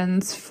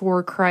evidence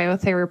for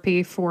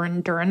cryotherapy for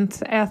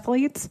endurance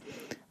athletes,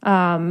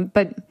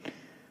 but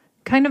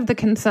kind of the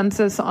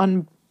consensus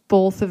on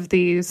both of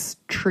these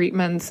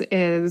treatments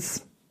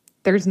is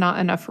there's not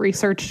enough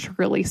research to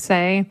really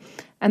say,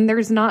 and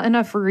there's not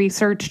enough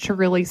research to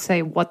really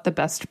say what the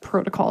best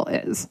protocol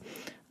is.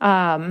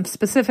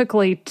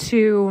 Specifically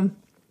to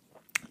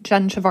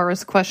Jen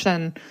Chavara's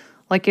question,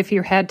 like if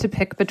you had to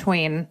pick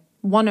between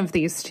one of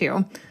these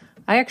two,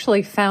 I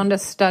actually found a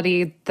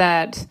study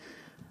that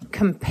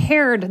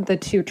compared the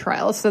two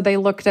trials. So they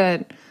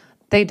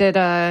did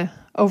a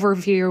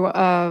overview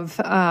of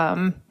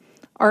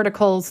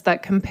articles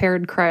that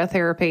compared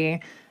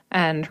cryotherapy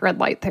and red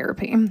light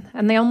therapy.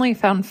 And they only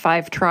found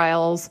 5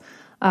 trials.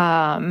 2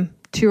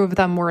 of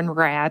them were in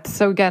rats.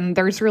 So again,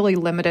 there's really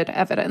limited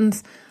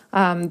evidence.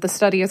 The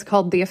study is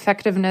called The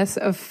Effectiveness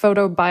of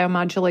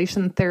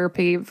Photobiomodulation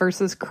Therapy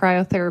versus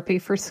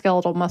Cryotherapy for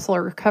Skeletal Muscle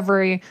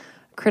Recovery,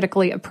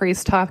 critically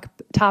appraised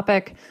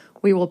topic.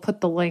 We will put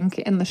the link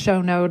in the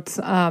show notes.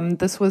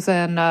 This was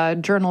in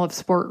Journal of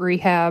Sport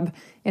Rehab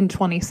in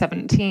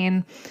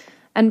 2017.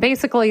 And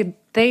basically,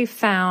 they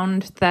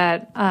found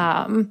that,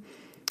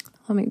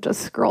 let me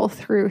just scroll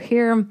through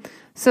here.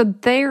 So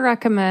they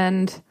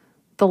recommend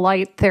the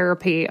light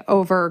therapy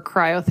over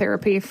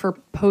cryotherapy for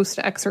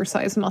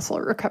post-exercise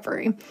muscle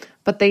recovery.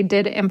 But they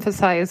did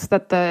emphasize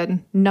that the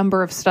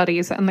number of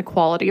studies and the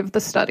quality of the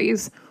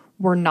studies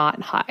were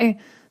not high.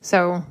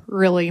 So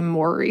really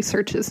more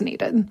research is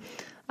needed.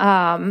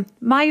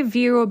 My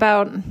view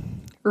about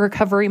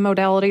recovery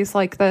modalities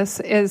like this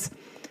is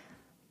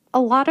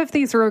a lot of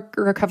these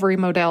recovery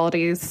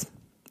modalities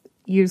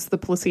use the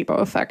placebo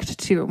effect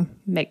to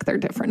make their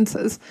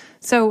differences.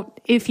 So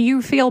if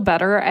you feel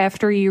better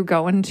after you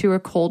go into a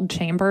cold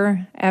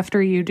chamber,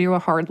 after you do a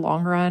hard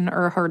long run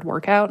or a hard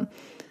workout,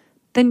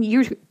 then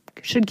you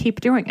should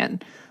keep doing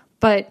it.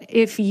 But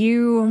if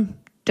you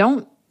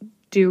don't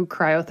do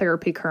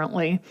cryotherapy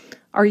currently,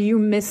 are you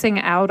missing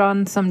out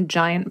on some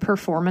giant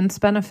performance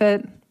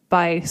benefit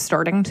by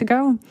starting to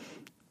go?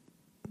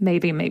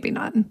 Maybe, maybe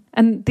not.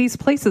 And these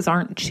places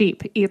aren't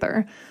cheap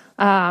either.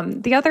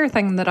 The other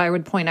thing that I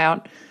would point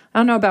out, I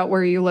don't know about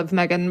where you live,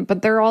 Megan,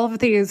 but there are all of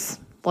these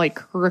like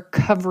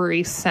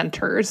recovery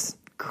centers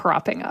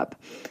cropping up.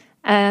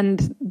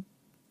 And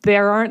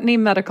there aren't any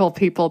medical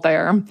people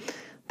there.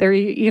 There,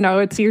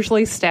 it's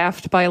usually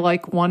staffed by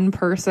like one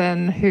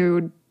person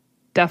who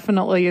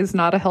definitely is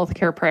not a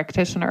healthcare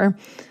practitioner.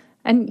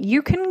 And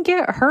you can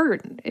get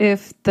hurt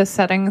if the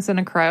settings in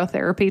a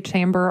cryotherapy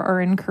chamber are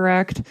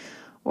incorrect,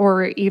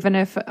 or even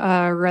if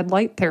a red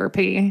light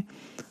therapy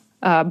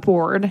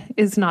board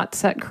is not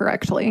set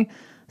correctly.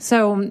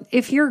 So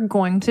if you're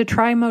going to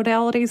try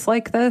modalities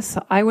like this,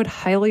 I would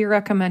highly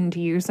recommend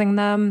using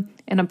them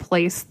in a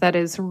place that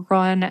is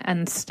run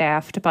and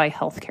staffed by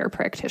healthcare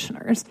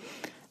practitioners.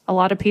 A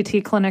lot of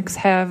PT clinics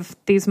have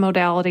these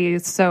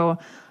modalities, so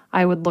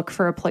I would look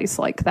for a place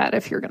like that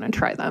if you're going to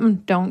try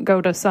them. Don't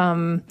go to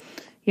some,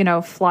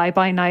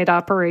 fly-by-night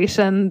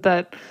operation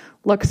that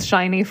looks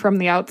shiny from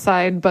the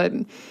outside, but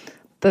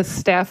the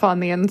staff on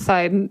the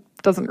inside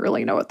doesn't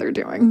really know what they're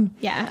doing.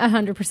 Yeah,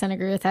 100%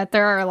 agree with that.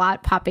 There are a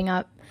lot popping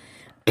up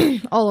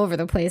all over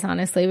the place,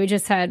 honestly. We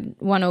just had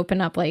one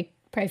open up like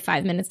probably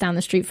 5 minutes down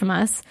the street from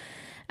us.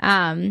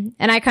 And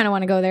I kind of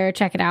want to go there,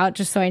 check it out,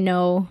 just so I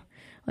know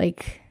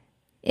like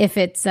if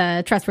it's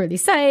a trustworthy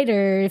site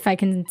or if I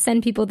can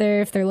send people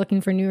there if they're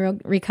looking for new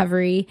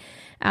recovery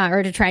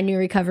or to try new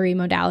recovery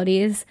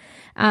modalities.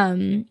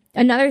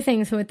 Another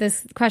thing, so with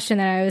this question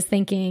that I was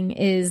thinking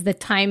is the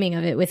timing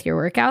of it with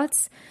your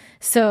workouts.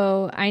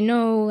 So I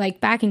know like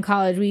back in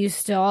college, we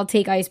used to all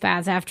take ice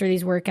baths after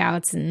these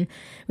workouts, and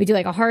we do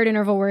like a hard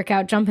interval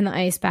workout, jump in the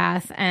ice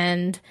bath.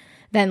 And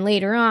then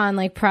later on,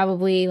 like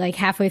probably like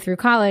halfway through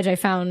college,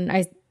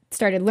 I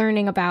started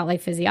learning about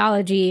like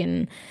physiology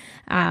and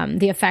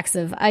the effects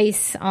of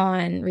ice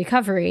on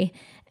recovery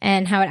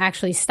and how it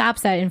actually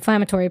stops that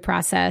inflammatory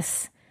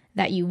process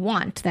that you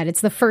want, that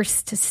it's the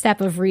first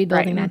step of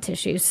rebuilding that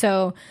tissue.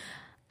 So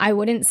I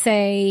wouldn't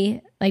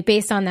say, like,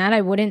 based on that,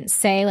 I wouldn't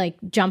say, like,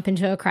 jump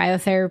into a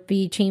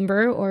cryotherapy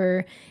chamber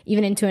or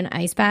even into an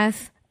ice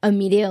bath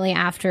immediately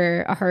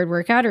after a hard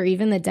workout or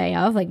even the day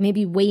of. Like,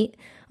 maybe wait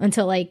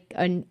until, like,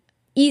 an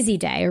easy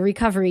day, a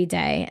recovery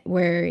day,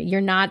 where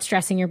you're not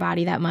stressing your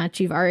body that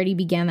much. You've already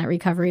began that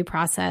recovery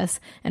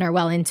process and are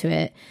well into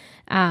it.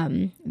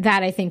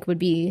 That, I think, would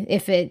be,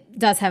 if it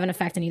does have an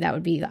effect on you, that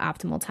would be the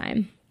optimal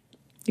time.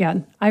 Yeah,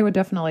 I would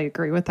definitely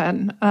agree with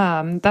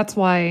that. That's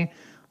why,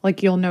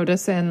 like, you'll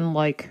notice in,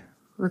 like,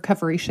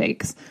 recovery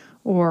shakes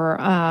or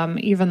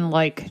even,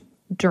 like,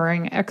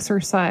 during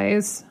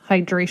exercise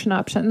hydration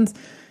options,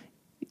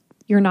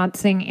 you're not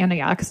seeing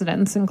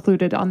antioxidants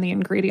included on the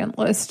ingredient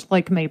list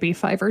like maybe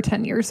 5 or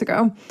 10 years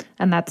ago.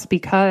 And that's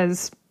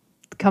because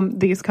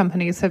these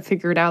companies have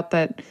figured out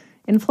that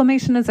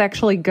inflammation is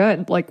actually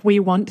good. Like, we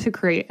want to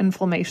create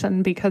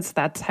inflammation because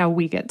that's how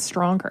we get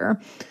stronger.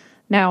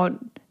 Now,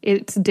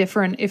 it's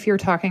different if you're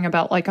talking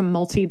about like a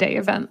multi-day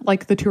event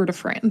like the Tour de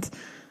France.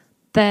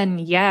 Then,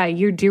 yeah,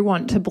 you do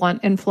want to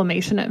blunt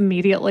inflammation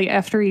immediately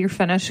after you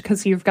finish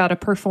because you've got to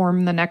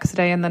perform the next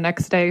day and the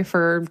next day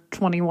for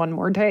 21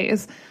 more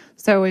days.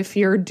 So if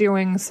you're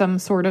doing some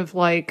sort of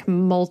like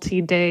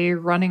multi-day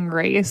running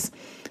race,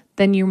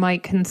 then you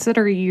might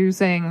consider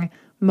using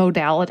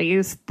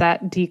modalities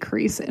that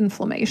decrease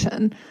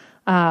inflammation.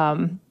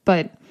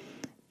 But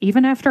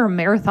even after a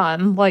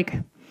marathon, like,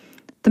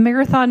 the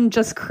marathon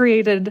just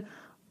created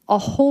a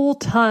whole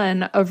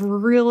ton of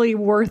really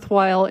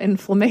worthwhile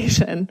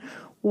inflammation.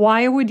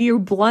 Why would you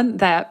blunt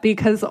that?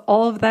 Because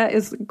all of that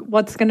is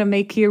what's going to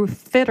make you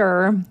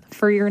fitter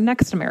for your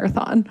next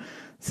marathon.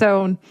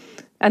 So,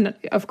 and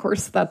of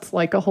course, that's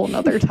like a whole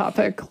nother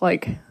topic,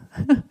 like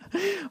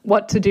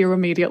what to do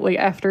immediately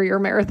after your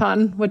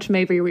marathon, which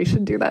maybe we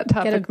should do that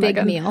topic, Get a big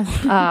Megan.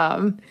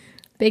 meal.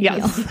 Big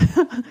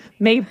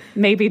meal.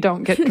 maybe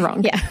don't get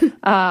drunk.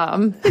 Yeah.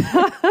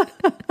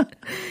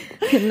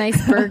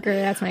 Nice burger.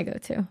 That's my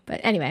go-to.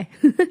 But anyway.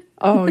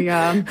 Oh,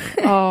 yeah.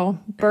 Oh,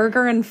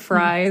 burger and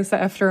fries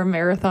after a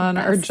marathon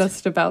are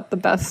just about the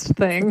best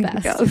thing.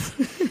 Yes.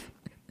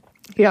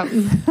 Yeah.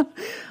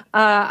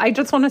 I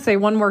just want to say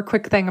one more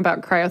quick thing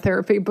about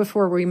cryotherapy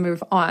before we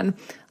move on.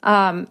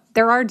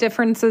 There are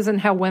differences in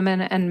how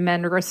women and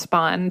men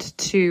respond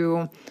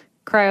to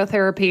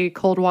cryotherapy,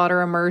 cold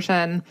water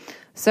immersion.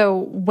 So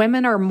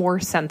women are more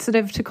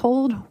sensitive to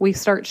cold. We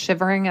start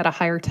shivering at a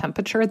higher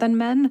temperature than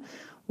men.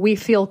 We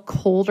feel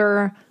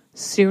colder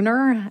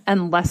sooner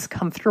and less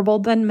comfortable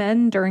than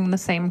men during the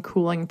same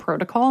cooling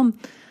protocol.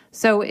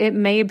 So it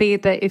may be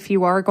that if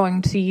you are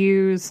going to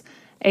use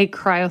a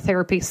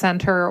cryotherapy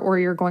center or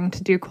you're going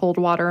to do cold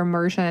water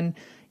immersion,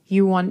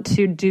 you want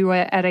to do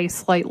it at a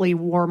slightly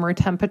warmer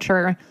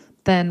temperature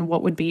than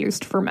what would be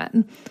used for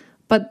men.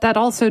 But that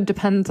also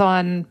depends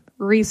on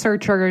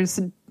researchers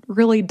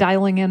really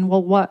dialing in,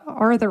 well, what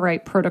are the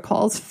right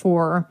protocols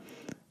for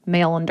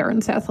male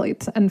endurance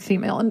athletes and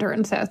female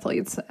endurance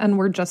athletes? And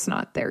we're just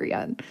not there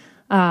yet.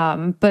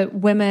 But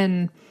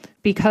women,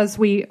 because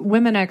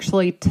women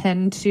actually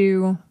tend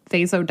to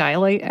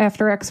vasodilate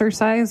after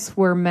exercise,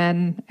 where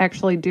men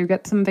actually do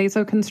get some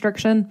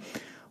vasoconstriction,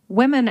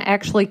 women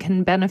actually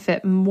can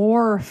benefit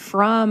more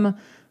from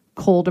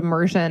cold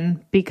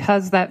immersion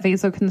because that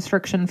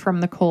vasoconstriction from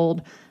the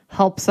cold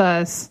helps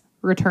us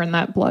return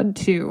that blood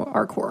to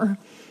our core.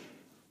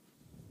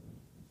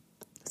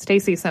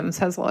 Stacy Sims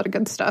has a lot of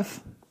good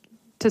stuff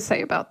to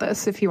say about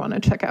this if you want to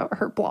check out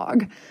her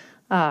blog.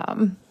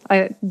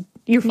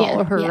 You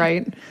follow her,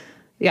 right?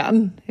 Yeah.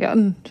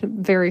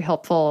 Very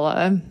helpful,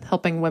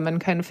 helping women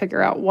kind of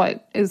figure out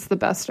what is the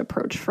best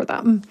approach for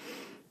them.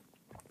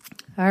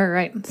 All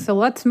right, so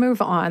let's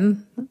move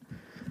on.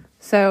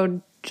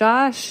 So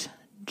Josh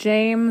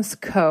James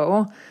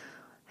Coe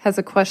has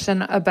a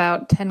question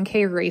about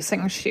 10K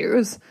racing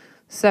shoes.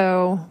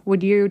 So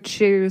would you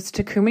choose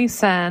Takumi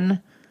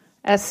Sen,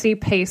 SC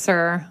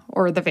Pacer,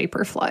 or the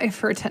Vaporfly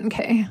for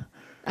 10K?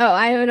 Oh,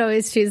 I would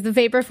always choose the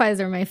Vaporflies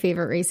are my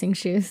favorite racing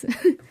shoes.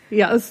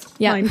 Yes,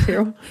 yeah. Mine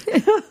too.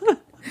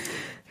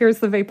 Here's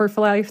the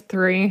Vaporfly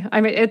 3.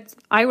 I mean,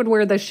 I would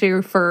wear this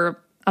shoe for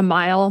a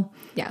mile.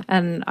 Yeah.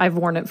 And I've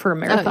worn it for a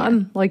marathon.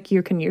 Yeah. Like,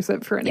 you can use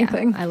it for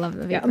anything. Yeah, I love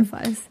the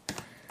Vaporflies.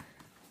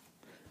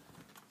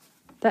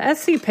 The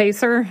SC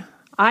Pacer,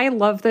 I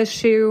love this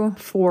shoe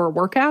for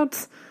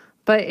workouts,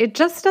 but it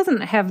just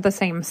doesn't have the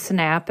same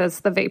snap as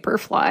the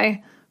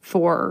Vaporfly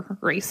for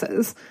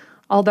races.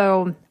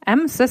 Although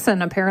M.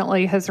 Sisson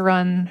apparently has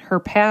run her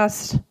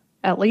past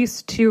at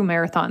least 2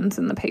 marathons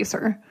in the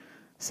Pacer.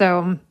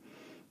 So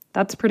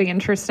that's pretty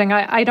interesting.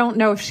 I don't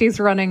know if she's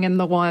running in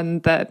the one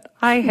that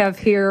I have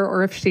here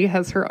or if she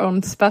has her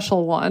own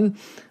special one.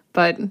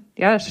 But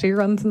yeah, she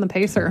runs in the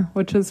Pacer,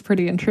 which is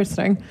pretty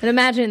interesting. I'd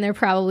imagine they're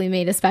probably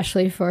made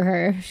especially for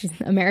her. She's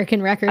an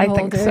American record holder.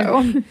 I think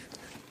so.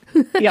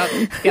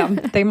 Yeah.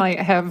 They might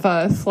have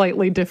a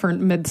slightly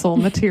different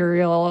midsole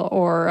material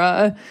or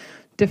a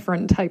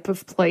different type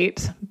of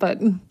plate, but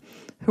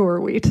who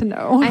are we to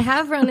know? I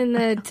have run in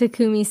the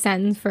Takumi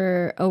Sen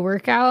for a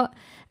workout.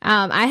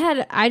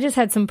 I just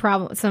had some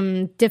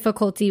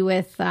difficulty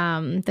with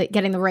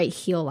getting the right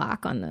heel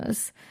lock on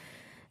those.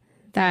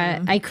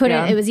 That I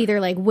couldn't. Yeah. It was either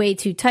like way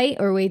too tight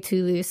or way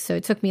too loose. So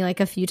it took me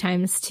like a few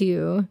times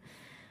to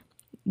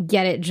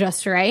get it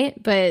just right.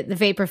 But the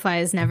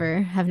Vaporflies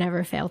have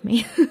never failed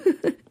me.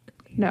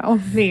 No,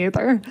 me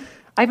either.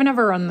 I've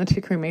never run the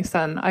Takumi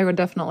Sen. I would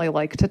definitely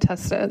like to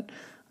test it.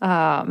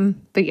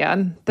 But yeah,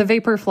 the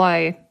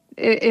Vaporfly,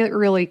 it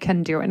really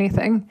can do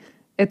anything.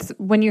 It's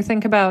when you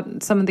think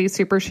about some of these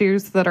super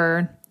shoes that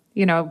are,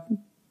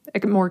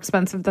 more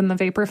expensive than the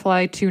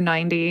Vaporfly,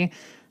 $290.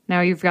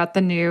 Now you've got the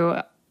new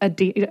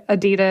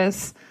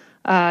Adidas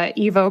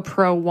Evo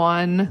Pro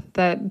 1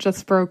 that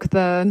just broke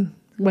the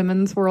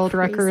women's world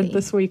record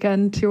this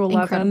weekend,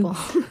 211,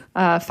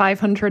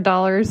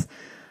 $500.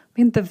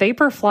 I mean, the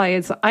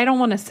Vaporfly I don't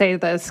want to say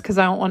this because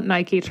I don't want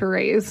Nike to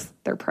raise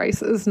their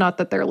prices. Not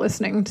that they're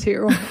listening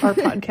to our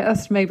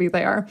podcast. Maybe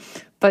they are.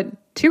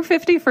 But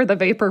 $250 for the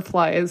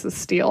Vaporfly is a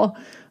steal,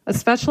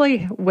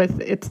 especially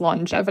with its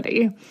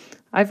longevity.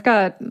 I've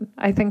got,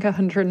 I think,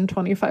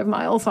 125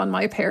 miles on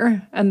my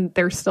pair, and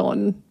they're still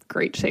in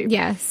great shape.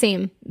 Yeah,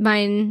 same.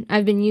 Mine,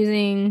 I've been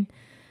using,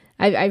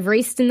 I've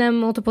raced in them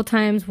multiple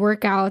times,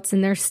 workouts,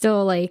 and they're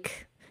still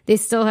they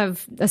still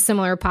have a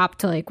similar pop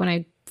to when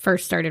I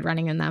first started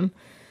running in them.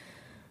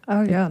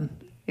 Oh, yeah.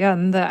 Yeah,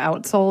 and the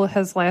outsole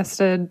has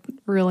lasted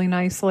really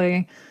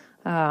nicely.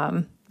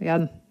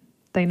 Yeah,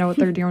 they know what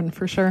they're doing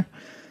for sure.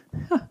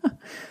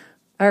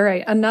 All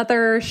right,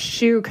 another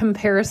shoe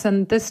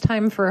comparison, this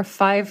time for a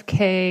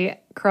 5K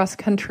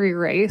cross-country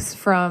race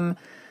from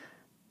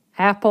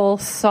Apple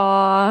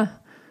Saw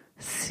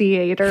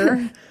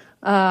Theater.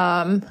 So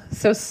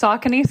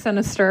Saucony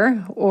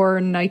Sinister or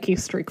Nike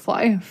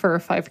Streakfly for a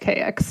 5K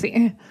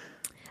XC.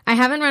 I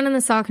haven't run in the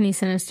Saucony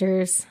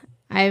Sinisters.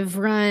 I've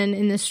run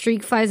in the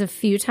Streakflies a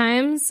few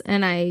times,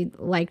 and I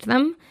liked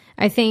them.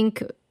 I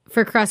think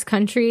for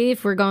cross-country,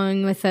 if we're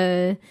going with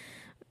a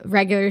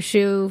regular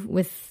shoe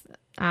with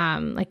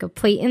a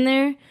plate in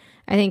there,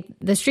 I think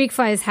the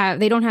Streakflies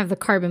they don't have the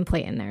carbon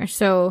plate in there.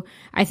 So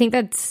I think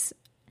that's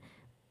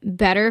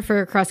better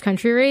for a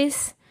cross-country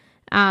race,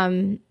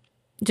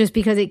 just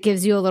because it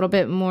gives you a little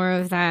bit more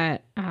of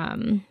that,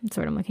 that's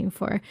what I'm looking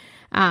for,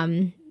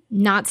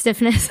 not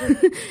stiffness.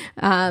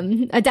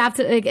 It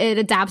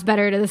adapts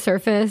better to the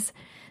surface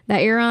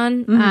that you're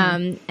on,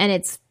 and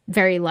it's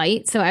very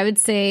light. So I'd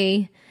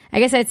say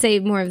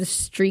more of the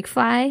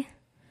Streakfly.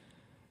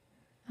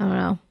 I don't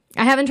know.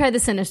 I haven't tried the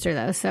Sinister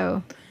though,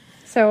 so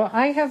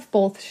I have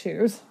both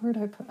shoes. Where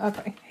did I put?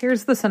 Okay,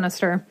 here's the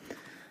Sinister.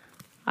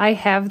 I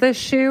have this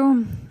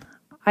shoe.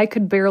 I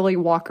could barely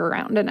walk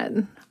around in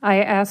it.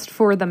 I asked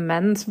for the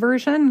men's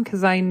version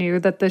because I knew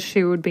that this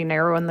shoe would be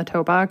narrow in the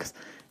toe box,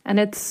 and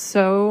it's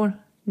so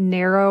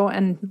narrow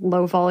and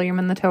low volume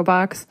in the toe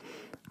box,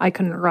 I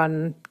couldn't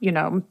run,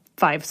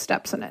 5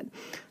 steps in it.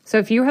 So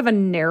if you have a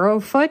narrow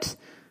foot,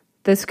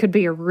 this could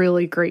be a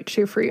really great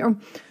shoe for you.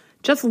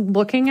 Just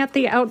looking at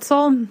the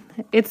outsole,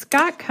 it's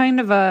got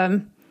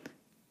a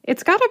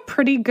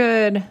pretty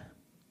good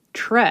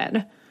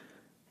tread.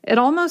 It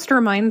almost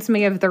reminds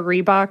me of the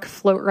Reebok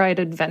Float Ride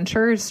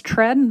Adventures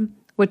tread,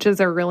 which is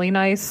a really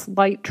nice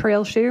light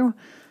trail shoe.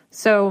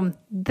 So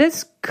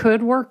this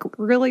could work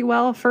really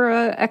well for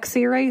a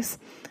XC race.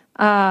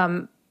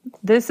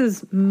 This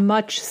is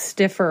much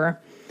stiffer.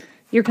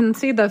 You can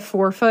see the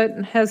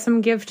forefoot has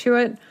some give to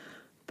it,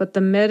 but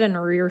the mid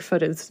and rear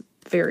foot is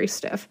very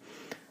stiff.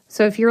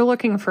 So if you're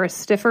looking for a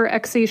stiffer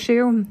XC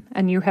shoe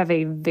and you have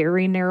a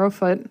very narrow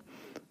foot,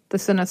 the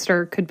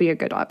Sinister could be a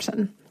good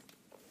option.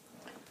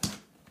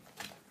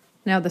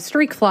 Now the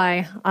Streak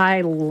Fly,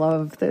 I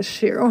love this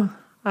shoe.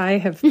 I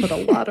have put a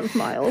lot of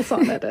miles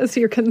on it, as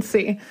you can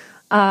see.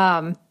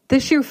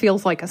 This shoe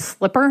feels like a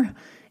slipper.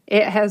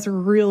 It has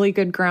really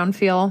good ground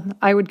feel.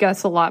 I would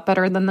guess a lot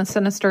better than the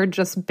Sinister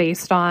just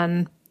based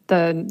on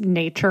the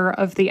nature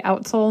of the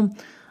outsole.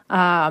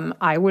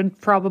 I would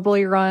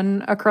probably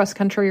run a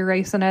cross-country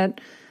race in it.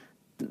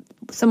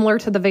 Similar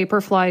to the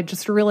Vaporfly,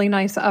 just really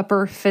nice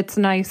upper, fits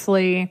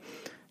nicely,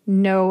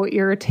 no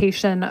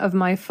irritation of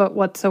my foot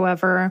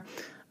whatsoever.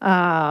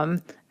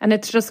 And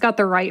it's just got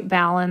the right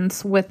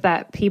balance with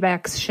that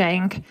Pebax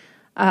shank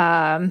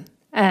and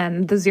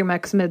the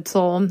ZoomX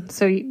midsole.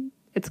 So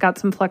it's got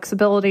some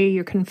flexibility.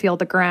 You can feel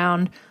the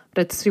ground,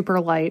 but it's super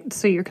light,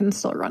 so you can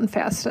still run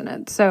fast in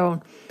it.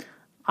 So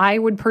I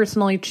would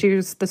personally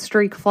choose the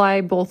Streak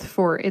Fly both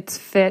for its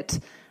fit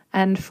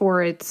and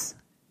for its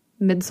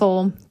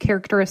midsole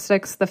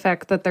characteristics, the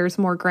fact that there's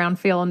more ground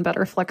feel and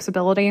better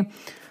flexibility.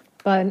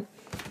 But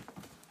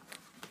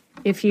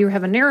if you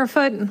have a narrow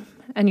foot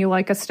and you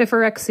like a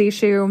stiffer XC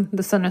shoe,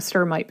 the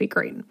Sinister might be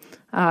great.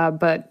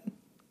 But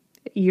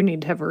you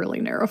need to have a really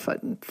narrow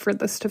foot for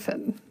this to fit.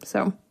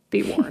 So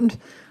be warned.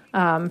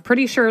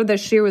 Pretty sure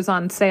this shoe is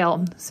on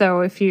sale.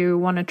 So if you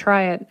want to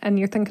try it and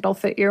you think it'll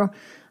fit you,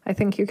 I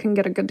think you can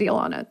get a good deal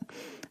on it.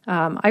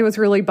 I was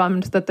really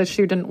bummed that this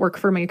shoe didn't work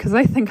for me because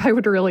I think I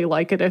would really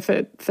like it if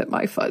it fit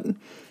my foot.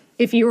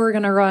 If you were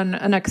going to run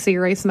an XC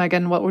race,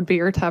 Megan, what would be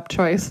your top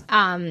choice?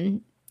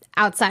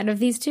 Outside of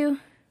these two?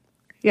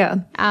 Yeah.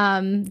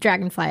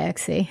 Dragonfly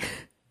XC.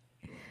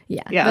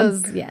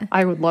 Yeah.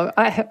 I would love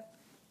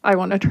I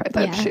want to try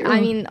that shoe.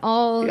 I mean,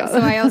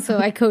 so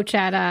I coach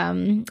at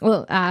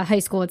high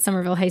school at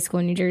Somerville High School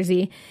in New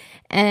Jersey,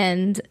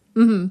 and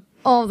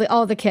all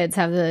the kids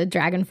have the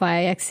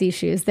Dragonfly XC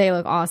shoes. They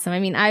look awesome. I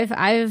mean,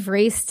 I've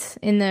raced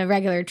in the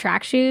regular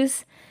track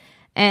shoes,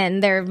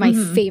 and they're my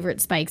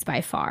favorite spikes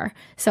by far.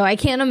 So I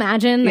can't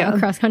imagine the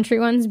cross country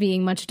ones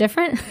being much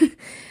different.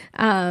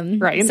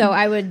 Right. So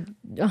I would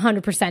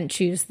 100%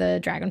 choose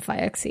the Dragonfly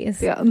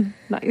XCs. Yeah,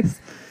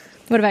 nice.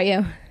 What about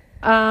you?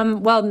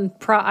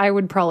 I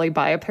would probably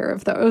buy a pair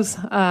of those.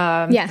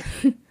 Out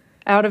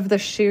of the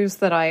shoes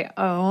that I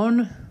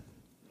own,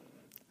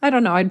 I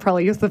don't know. I'd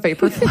probably use the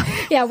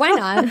Vaporfly. Yeah, why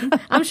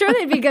not? I'm sure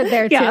they'd be good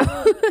there too.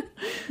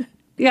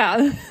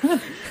 Yeah.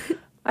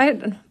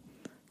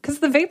 Because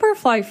the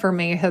Vaporfly for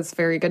me has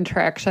very good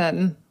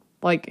traction,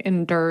 like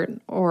in dirt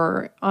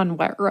or on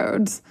wet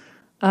roads.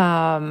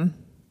 I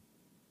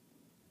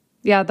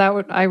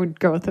would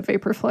go with the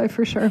Vaporfly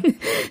for sure.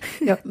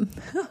 Yep.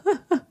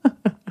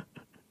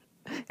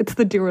 It's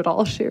the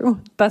do-it-all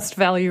shoe. Best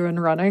value in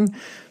running.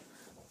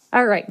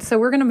 All right, so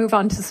we're going to move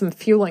on to some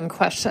fueling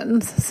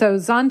questions. So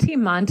Zonti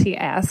Monty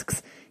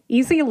asks,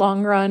 easy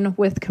long run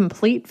with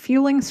complete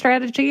fueling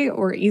strategy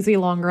or easy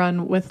long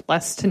run with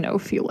less to no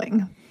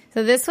fueling?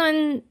 So this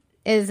one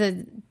is a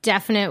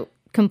definite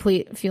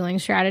complete fueling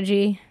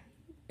strategy.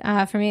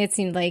 For me, it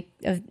seemed like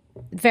a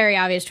very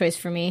obvious choice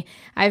for me.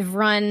 I've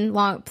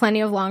run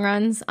plenty of long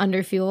runs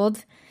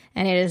underfueled,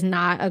 and it is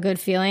not a good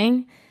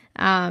feeling.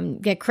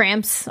 Get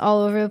cramps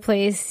all over the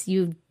place.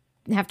 You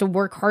have to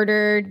work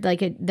harder.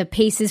 The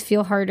paces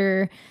feel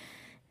harder.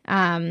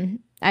 I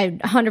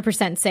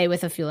 100% say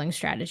with a fueling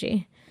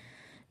strategy.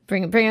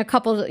 Bring a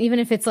couple, even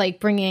if it's like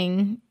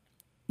bringing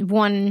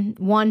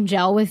one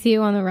gel with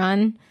you on the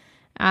run.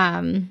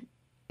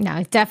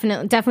 No,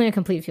 definitely a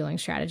complete fueling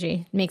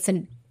strategy. Makes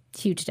a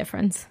huge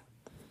difference.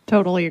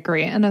 Totally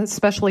agree. And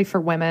especially for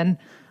women,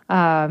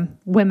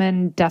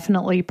 women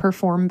definitely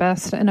perform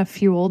best in a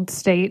fueled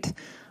state.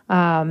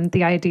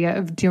 The idea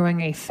of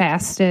doing a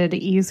fasted,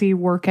 easy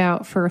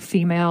workout for a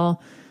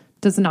female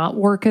does not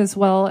work as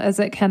well as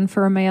it can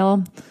for a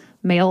male.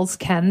 Males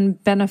can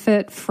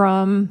benefit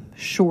from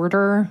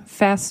shorter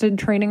fasted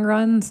training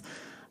runs.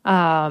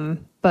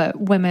 But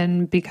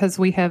women, because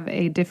we have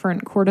a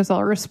different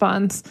cortisol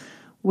response,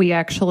 we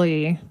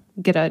actually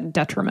get a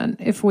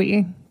detriment if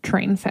we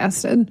train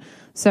fasted.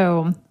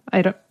 So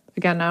I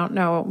don't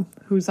know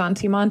who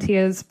Zonti Monty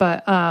is,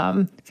 but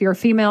if you're a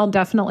female,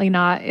 definitely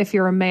not. If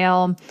you're a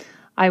male,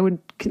 I would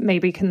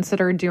maybe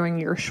consider doing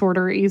your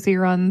shorter, easy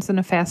runs in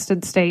a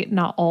fasted state.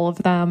 Not all of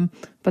them,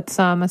 but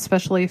some,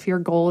 especially if your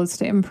goal is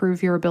to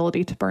improve your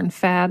ability to burn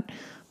fat.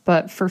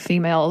 But for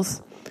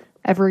females,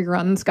 Every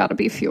run's got to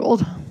be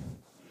fueled.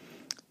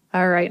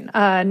 All right.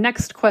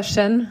 Next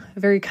question.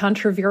 Very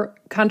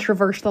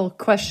controversial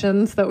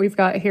questions that we've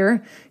got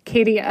here.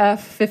 Katie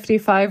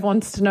F55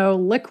 wants to know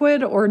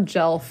liquid or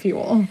gel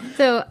fuel.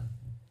 So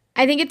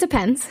I think it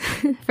depends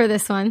for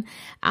this one.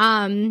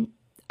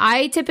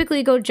 I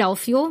typically go gel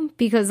fuel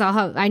because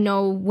I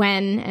know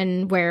when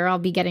and where I'll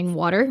be getting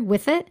water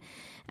with it.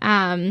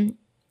 But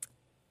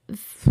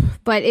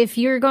if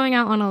you're going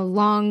out on a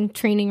long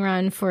training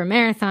run for a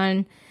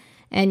marathon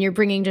and you're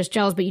bringing just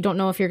gels, but you don't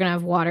know if you're going to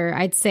have water,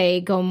 I'd say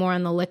go more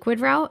on the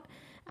liquid route.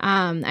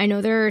 I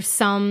know there are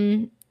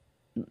some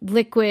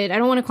liquid, I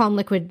don't want to call them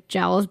liquid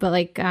gels, but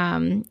like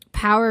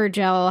Power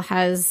Gel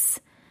has,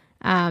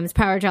 it's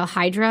Power Gel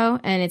Hydro,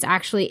 and it's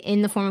actually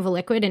in the form of a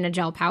liquid in a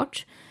gel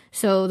pouch.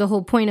 So the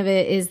whole point of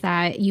it is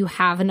that you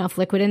have enough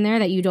liquid in there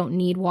that you don't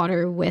need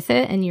water with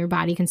it and your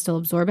body can still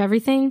absorb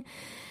everything.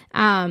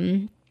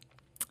 That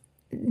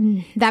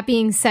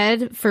being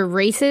said, for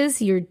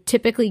races, you're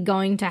typically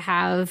going to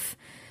have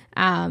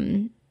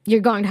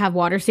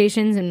water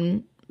stations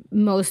in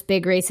most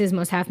big races,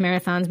 most half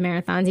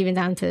marathons, even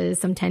down to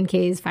some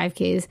 10Ks,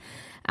 5Ks.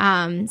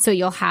 So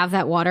you'll have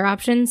that water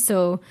option.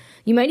 So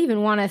you might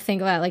even want to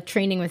think about like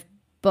training with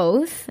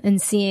both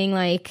and seeing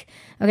like,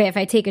 okay, if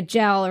I take a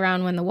gel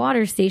around when the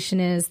water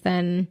station is,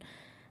 then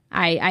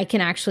I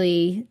can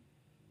actually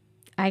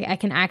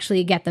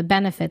get the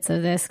benefits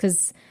of this,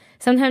 because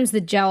sometimes the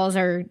gels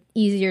are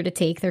easier to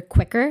take. They're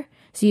quicker,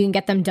 so you can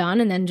get them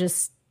done and then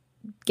just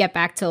get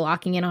back to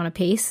locking in on a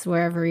pace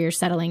wherever you're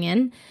settling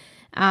in.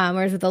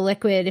 Whereas with the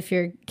liquid, if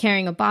you're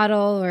carrying a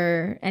bottle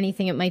or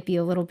anything, it might be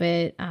a little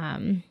bit,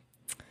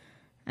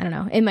 I don't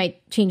know, it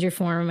might change your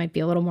form. It might be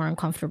a little more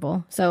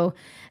uncomfortable. So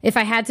if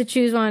I had to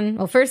choose one,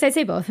 well, first I'd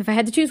say both. If I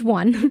had to choose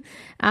one,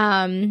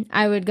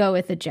 I would go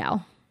with the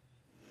gel.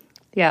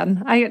 Yeah,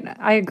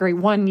 I agree.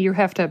 One, you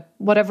have to,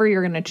 whatever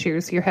you're going to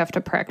choose, you have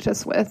to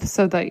practice with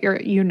so that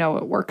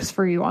it works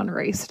for you on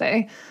race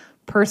day.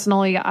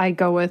 Personally, I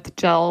go with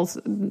gels.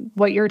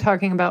 What you're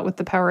talking about with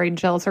the Powerade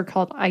gels are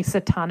called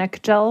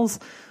isotonic gels,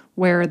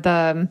 where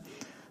the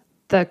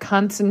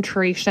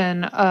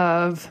concentration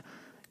of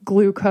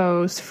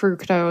glucose,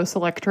 fructose,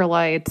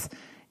 electrolytes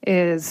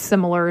is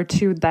similar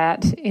to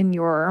that in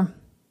your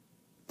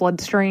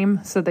bloodstream,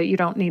 so that you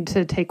don't need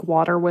to take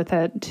water with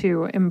it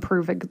to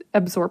improve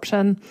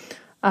absorption.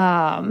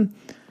 Some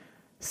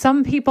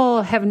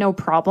people have no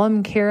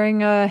problem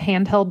carrying a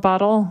handheld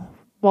bottle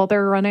while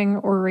they're running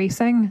or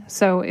racing.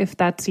 So if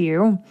that's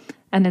you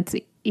and it's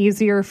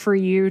easier for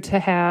you to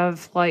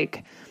have,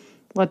 like,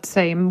 let's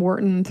say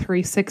Morton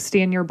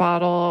 360 in your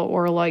bottle,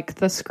 or like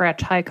the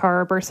Scratch High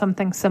Carb or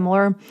something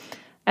similar,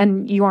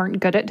 and you aren't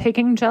good at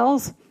taking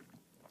gels,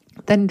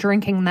 then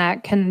drinking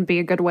that can be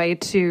a good way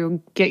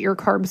to get your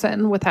carbs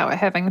in without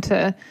having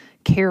to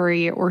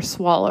carry or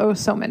swallow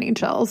so many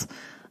gels.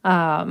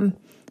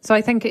 So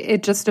I think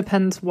it just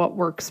depends what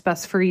works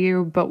best for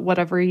you, but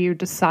whatever you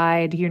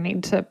decide, you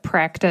need to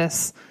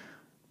practice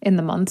in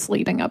the months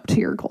leading up to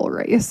your goal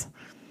race.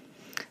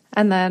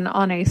 And then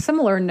on a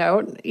similar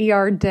note,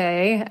 ER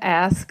Day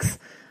asks,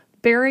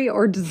 berry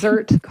or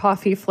dessert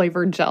coffee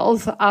flavored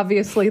gels?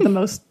 Obviously the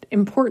most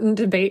important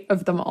debate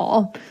of them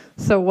all.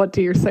 So what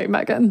do you say,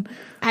 Megan?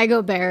 I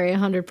go berry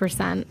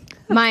 100%.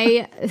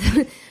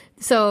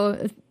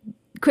 So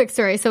quick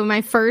story. So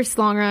my first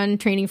long run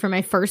training for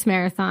my first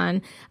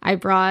marathon, I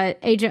brought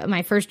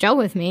my first gel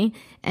with me,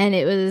 and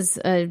it was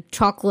a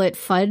chocolate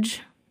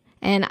fudge.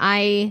 And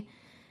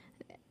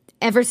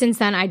ever since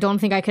then, I don't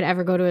think I could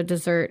ever go to a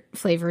dessert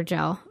flavored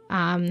gel.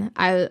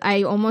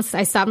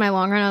 I stopped my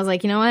long run. I was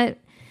like, you know what?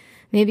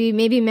 Maybe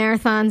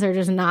marathons are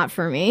just not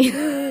for me.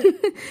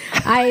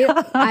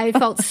 I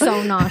felt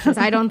so nauseous.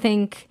 I don't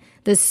think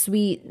the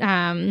sweet,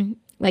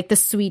 like the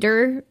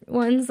sweeter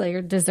ones,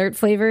 like dessert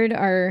flavored,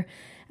 are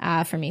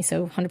for me.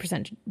 So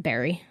 100%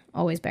 berry,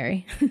 always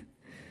berry.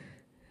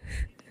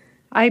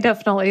 I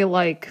definitely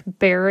like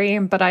berry,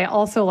 but I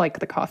also like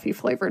the coffee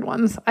flavored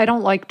ones. I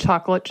don't like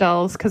chocolate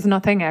gels because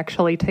nothing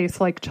actually tastes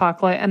like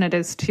chocolate and it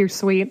is too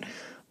sweet.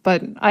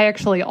 But I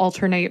actually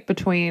alternate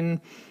between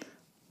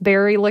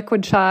berry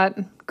liquid shot,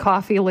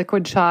 coffee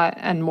liquid shot,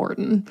 and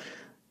Morton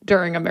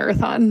during a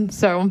marathon.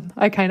 So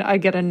I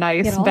get a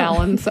nice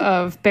balance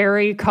of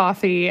berry,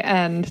 coffee,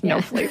 and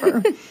no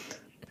flavor.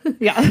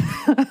 Yeah.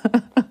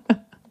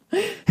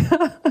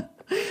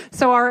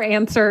 So our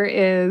answer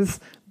is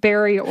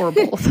berry or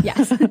both.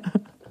 Yes.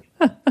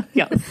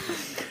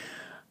 Yes.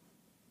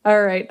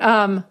 All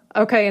right.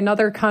 Okay.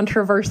 Another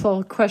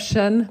controversial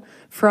question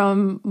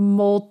from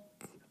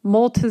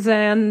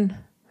Multizan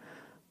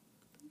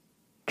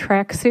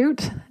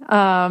Tracksuit.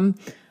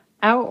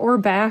 Out or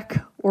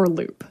back or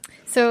loop?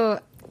 So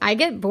I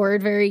get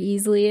bored very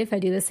easily if I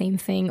do the same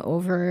thing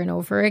over and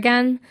over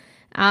again.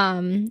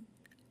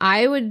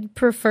 I would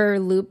prefer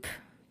loop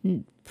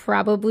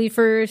probably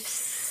for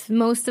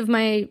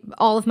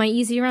all of my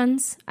easy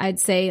runs. I'd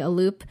say a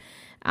loop.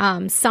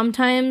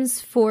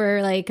 Sometimes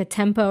for like a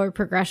tempo or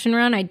progression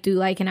run, I do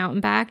like an out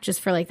and back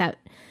just for like that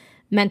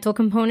mental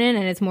component,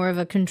 and it's more of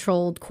a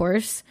controlled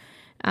course.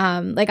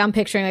 Like I'm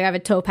picturing like I have a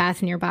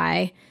towpath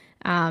nearby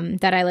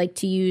that I like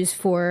to use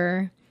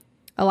for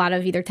a lot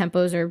of either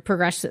tempos or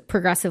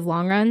progressive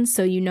long runs.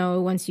 So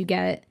once you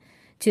get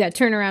to that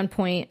turnaround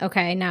point,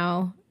 okay,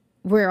 now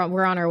we're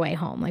on our way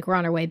home, like we're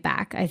on our way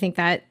back. I think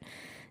that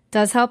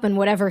does help. And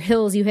whatever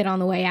hills you hit on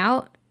the way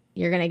out,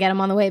 you're going to get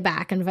them on the way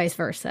back and vice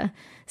versa.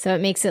 So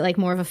it makes it like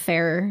more of a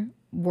fair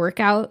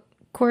workout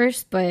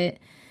course. But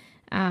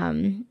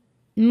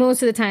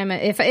most of the time,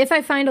 if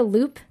I find a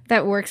loop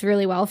that works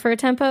really well for a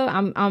tempo,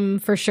 I'm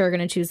for sure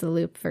going to choose the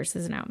loop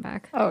versus an out and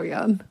back. Oh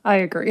yeah, I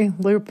agree.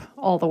 Loop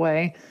all the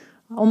way.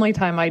 Only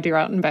time I do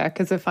out and back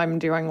is if I'm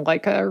doing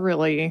like a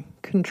really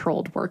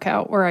controlled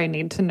workout where I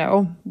need to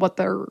know what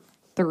the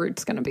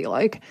route's going to be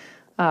like.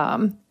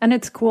 And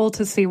it's cool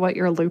to see what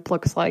your loop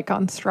looks like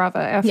on Strava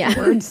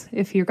afterwards. Yeah.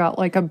 If you got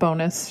like a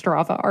bonus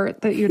Strava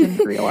art that you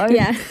didn't realize.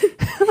 Yeah.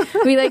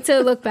 We like to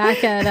look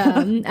back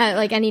at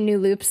like any new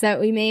loops that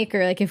we make,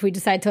 or like if we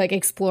decide to like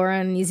explore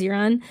on an easy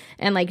run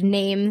and like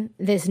name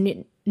this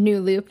new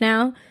loop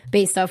now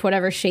based off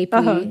whatever shape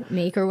we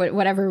make or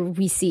whatever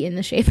we see in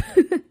the shape.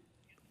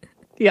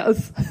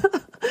 Yes.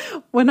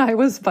 When I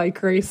was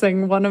bike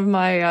racing, one of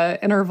my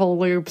interval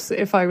loops,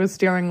 if I was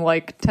doing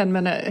like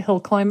 10-minute hill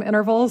climb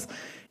intervals,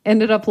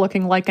 ended up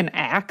looking like an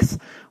axe,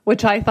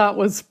 which I thought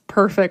was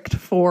perfect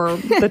for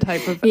the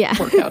type of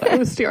workout I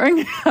was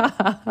doing.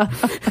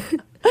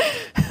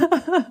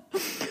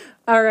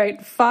 All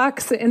right.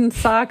 Fox in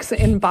socks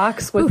in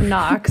box with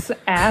Knox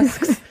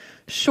asks,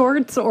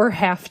 shorts or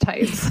half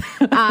tights?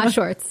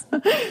 Shorts.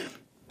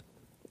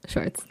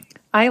 Shorts.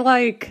 I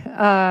like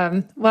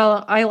half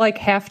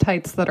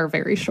tights that are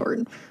very short.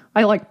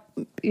 I like,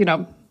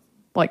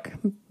 like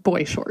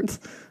boy shorts.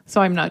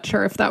 So I'm not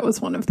sure if that was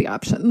one of the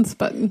options,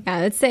 but yeah,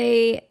 I'd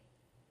say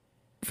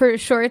for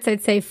shorts,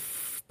 I'd say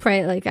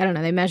probably like, I don't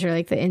know, they measure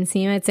like the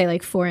inseam. I'd say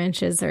like 4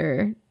 inches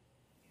or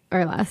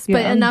less,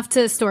 but enough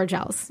to store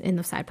gels in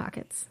the side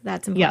pockets.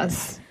 That's important.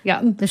 Yes.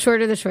 Yeah. The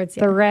shorter the shorts.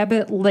 Yeah. The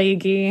rabbit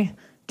leggy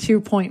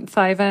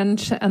 2.5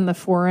 inch and the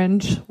 4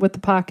 inch with the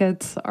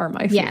pockets are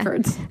my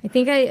favorites. I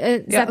think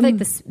is that like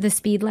the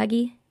speed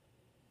leggy?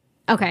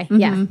 Okay. Mm-hmm.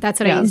 Yeah. That's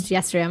what I used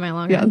yesterday on my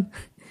long run.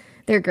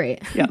 They're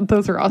great. Yeah.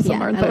 Those are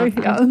awesome, aren't they?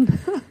 Yeah.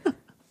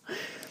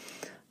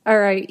 All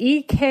right.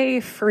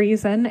 EK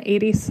Friesen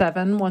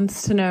 87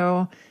 wants to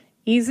know,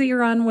 easy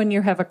run when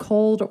you have a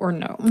cold or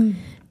no?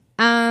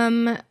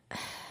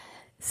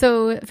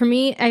 So for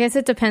me, I guess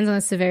it depends on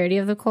the severity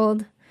of the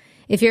cold.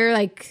 If you're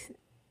like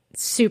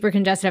super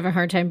congested, have a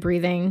hard time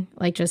breathing,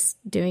 like just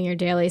doing your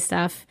daily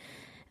stuff,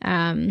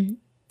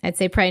 I'd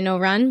say probably no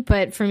run.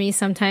 But for me,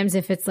 sometimes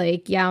if it's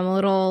like, I'm a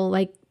little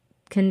like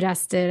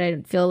congested, I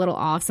feel a little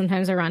off,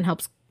 sometimes a run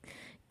helps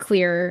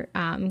clear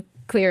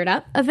it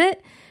up a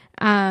bit.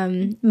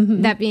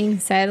 That being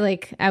said,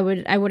 like I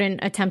wouldn't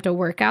attempt a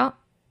workout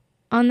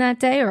on that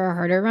day or a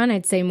harder run.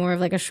 I'd say more of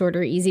like a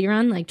shorter, easy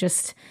run. Like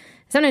just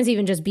sometimes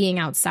even just being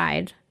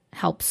outside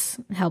helps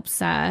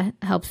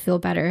feel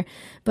better.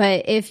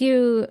 But if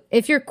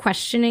you're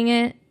questioning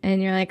it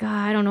and you're like,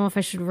 I don't know if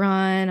I should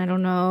run, I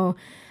don't know,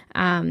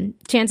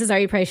 chances are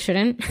you probably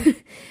shouldn't,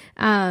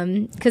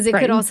 because it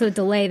could also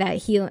delay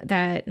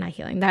that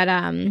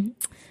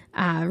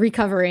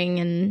recovering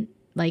and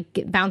like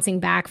bouncing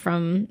back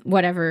from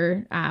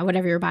whatever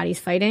your body's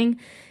fighting,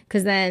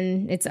 because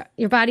then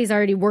your body's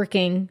already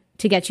working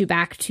to get you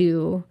back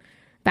to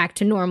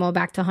normal,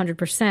 back to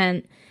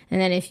 100%. And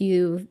then if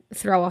you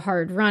throw a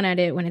hard run at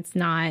it when it's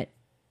not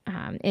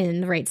in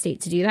the right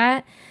state to do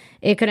that,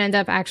 it could end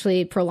up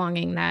actually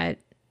prolonging that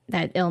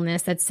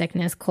illness, that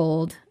sickness,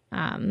 cold,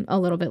 a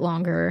little bit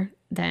longer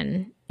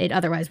than it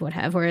otherwise would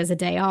have. Whereas a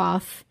day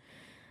off,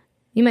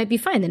 you might be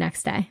fine the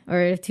next day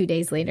or 2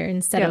 days later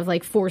instead of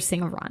like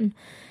forcing a run.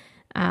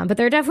 But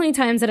there are definitely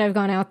times that I've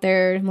gone out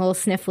there a little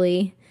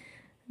sniffly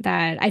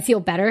that I feel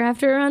better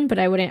after a run, but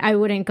I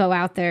wouldn't go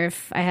out there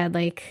if I had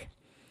like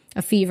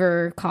a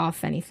fever,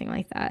 cough, anything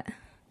like that.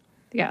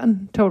 Yeah,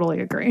 totally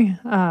agree.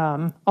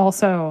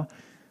 Also,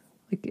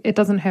 like, it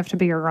doesn't have to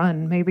be a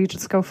run. Maybe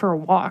just go for a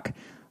walk.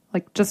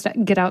 Like, just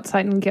get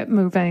outside and get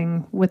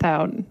moving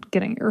without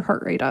getting your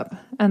heart rate up.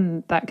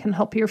 And that can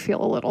help you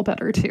feel a little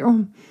better,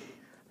 too.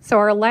 So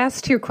our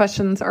last 2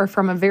 questions are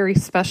from a very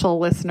special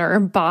listener,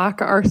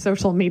 Bach, our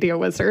social media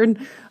wizard.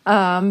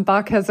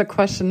 Bach has a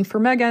question for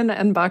Megan,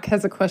 and Bach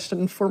has a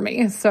question for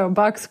me. So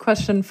Bach's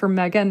question for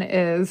Megan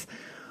is,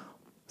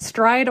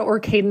 Stride or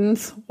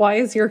Cadence? Why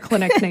is your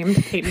clinic named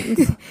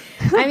Cadence?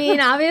 I mean,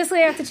 obviously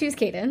I have to choose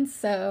Cadence,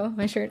 so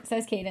my shirt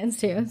says Cadence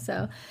too.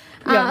 So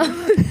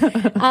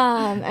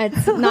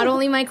it's not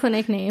only my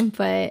clinic name,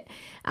 but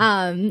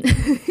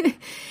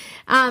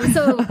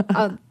so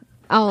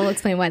I'll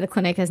explain why the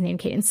clinic is named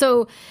Cadence.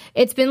 So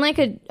it's been like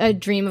a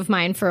dream of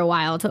mine for a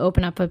while to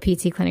open up a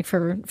PT clinic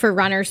for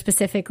runners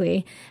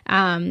specifically.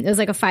 It was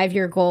like a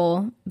 5-year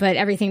goal, but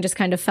everything just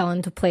kind of fell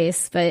into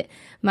place. But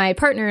my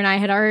partner and I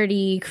had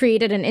already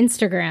created an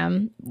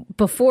Instagram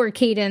before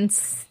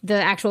Cadence,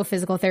 the actual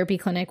physical therapy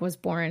clinic, was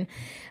born,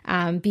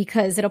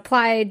 because it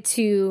applied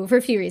to, for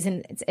a few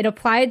reasons. It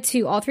applied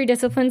to all 3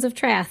 disciplines of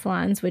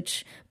triathlons,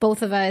 which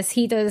both of us,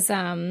 he does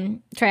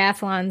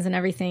triathlons and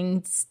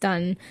everything's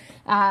done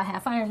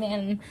half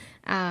Ironman.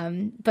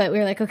 But we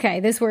were like, okay,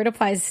 this word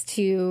applies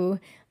to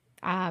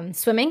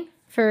swimming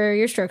for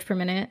your strokes per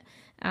minute,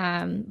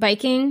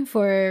 biking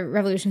for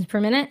revolutions per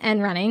minute,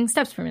 and running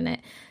steps per minute.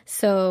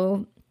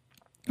 So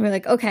we're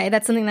like, okay,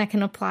 that's something that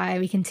can apply.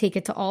 We can take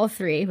it to all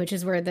 3, which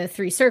is where the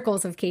 3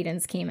 circles of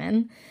Cadence came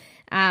in,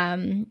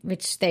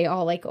 which they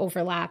all like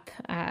overlap.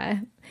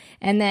 And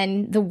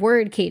then the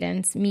word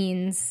cadence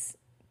means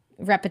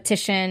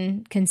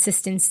repetition,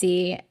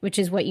 consistency, which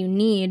is what you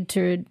need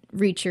to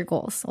reach your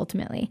goals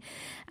ultimately.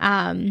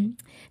 Now,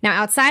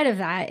 outside of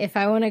that, if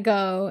I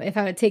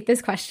would take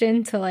this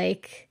question to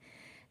like,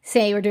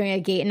 say we're doing a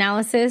gait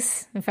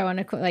analysis, if I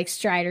want to like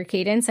stride or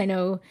cadence, I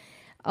know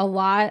a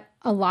lot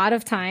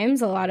of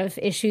times, a lot of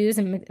issues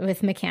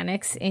with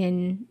mechanics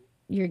in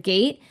your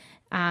gait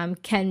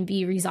can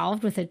be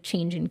resolved with a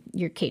change in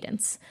your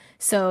cadence.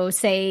 So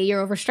say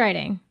you're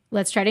overstriding.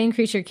 Let's try to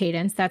increase your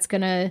cadence. That's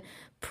going to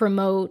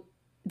promote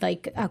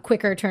like a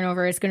quicker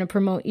turnover. It's going to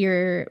promote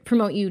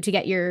you to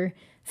get your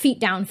feet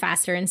down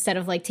faster instead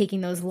of like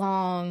taking those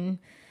long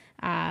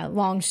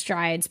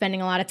strides,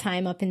 spending a lot of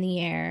time up in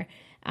the air.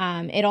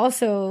 It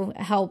also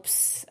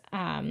helps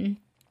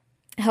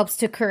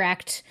to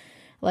correct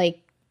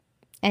like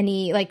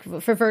any, like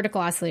for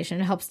vertical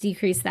oscillation, it helps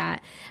decrease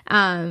that.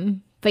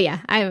 But yeah,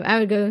 I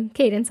would go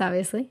cadence,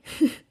 obviously.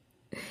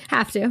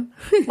 Have to.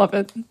 Love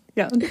it.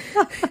 Yeah.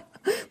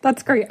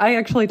 That's great. I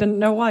actually didn't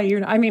know why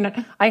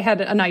I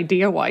had an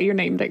idea why you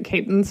named it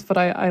Cadence, but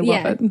I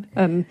love it.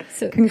 And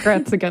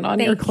congrats again on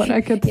your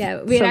clinic. It's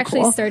we had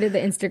actually started the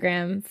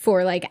Instagram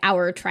for like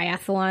our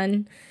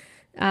triathlon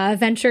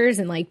ventures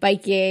and like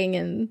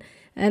biking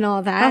and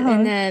all that.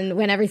 And then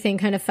when everything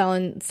kind of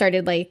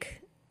started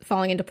like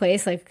falling into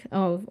place, like,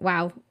 oh,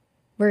 wow,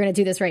 we're going to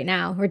do this right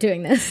now. We're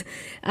doing this.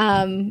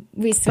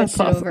 We switched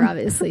it over,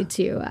 obviously,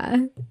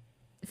 to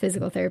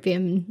physical therapy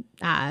and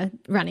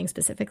running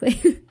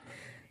specifically.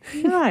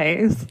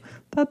 Nice.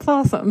 That's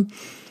awesome.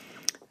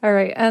 All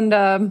right. And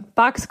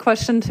Bach's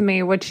question to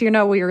me, which, we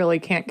really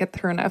can't get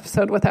through an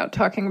episode without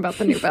talking about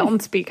the New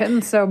Balance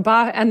Beacon. So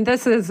Bach, and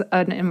this is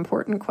an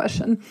important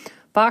question.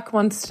 Bach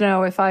wants to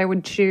know if I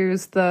would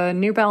choose the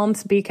New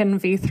Balance Beacon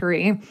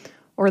V3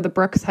 or the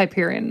Brooks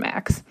Hyperion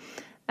Max.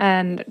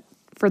 And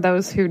for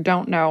those who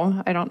don't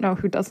know, I don't know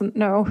who doesn't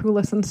know who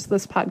listens to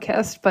this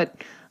podcast, but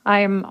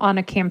I'm on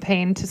a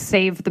campaign to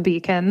save the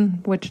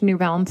Beacon, which New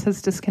Balance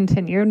has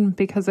discontinued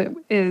because it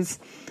is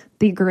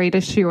the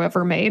greatest shoe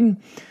ever made.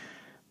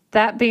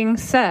 That being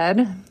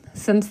said,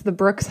 since the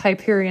Brooks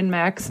Hyperion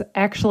Max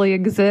actually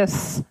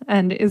exists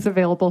and is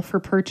available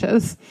for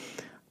purchase,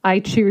 I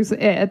choose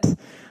it.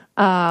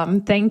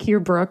 Thank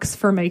you, Brooks,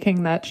 for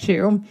making that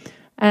shoe.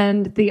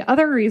 And the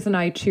other reason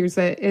I choose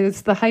it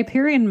is the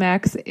Hyperion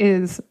Max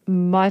is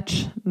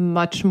much,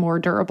 much more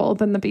durable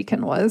than the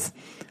Beacon was.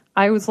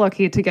 I was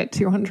lucky to get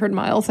 200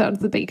 miles out of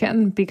the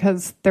Beacon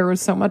because there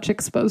was so much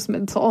exposed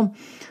midsole.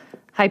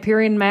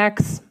 Hyperion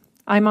Max,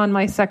 I'm on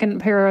my second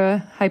pair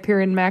of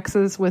Hyperion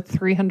Maxes with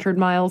 300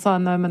 miles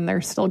on them, and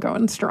they're still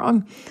going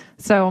strong.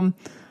 So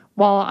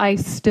while I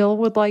still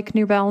would like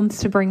New Balance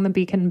to bring the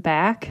Beacon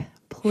back,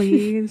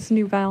 please,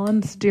 New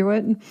Balance, do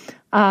it.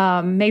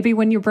 Maybe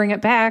when you bring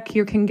it back,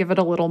 you can give it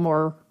a little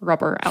more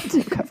rubber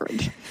outsole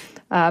coverage.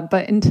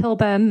 But until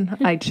then,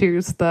 I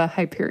choose the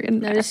Hyperion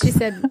Max. Notice she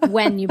said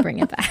when you bring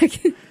it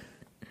back.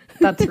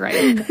 That's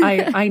right.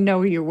 I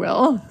know you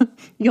will.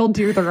 You'll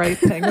do the right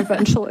thing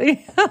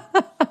eventually.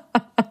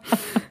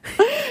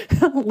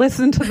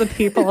 Listen to the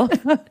people.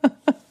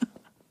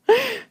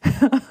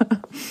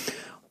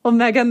 Well,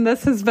 Megan,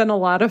 this has been a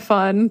lot of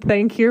fun.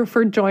 Thank you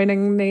for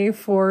joining me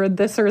for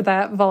This or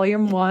That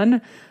Volume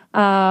 1.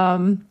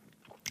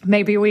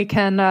 Maybe we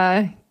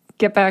can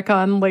get back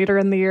on later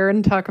in the year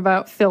and talk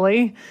about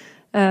Philly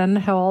and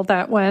how all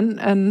that went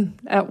and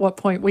at what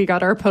point we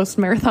got our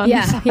post-marathon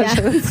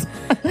massages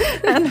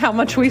and how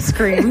much we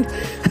screamed.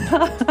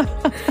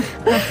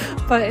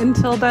 But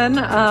until then,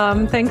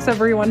 thanks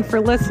everyone for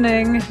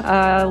listening.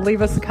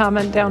 Leave us a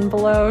comment down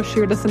below.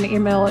 Shoot us an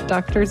email at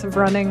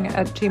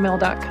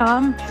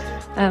doctorsofrunning@gmail.com.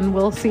 And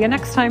we'll see you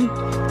next time.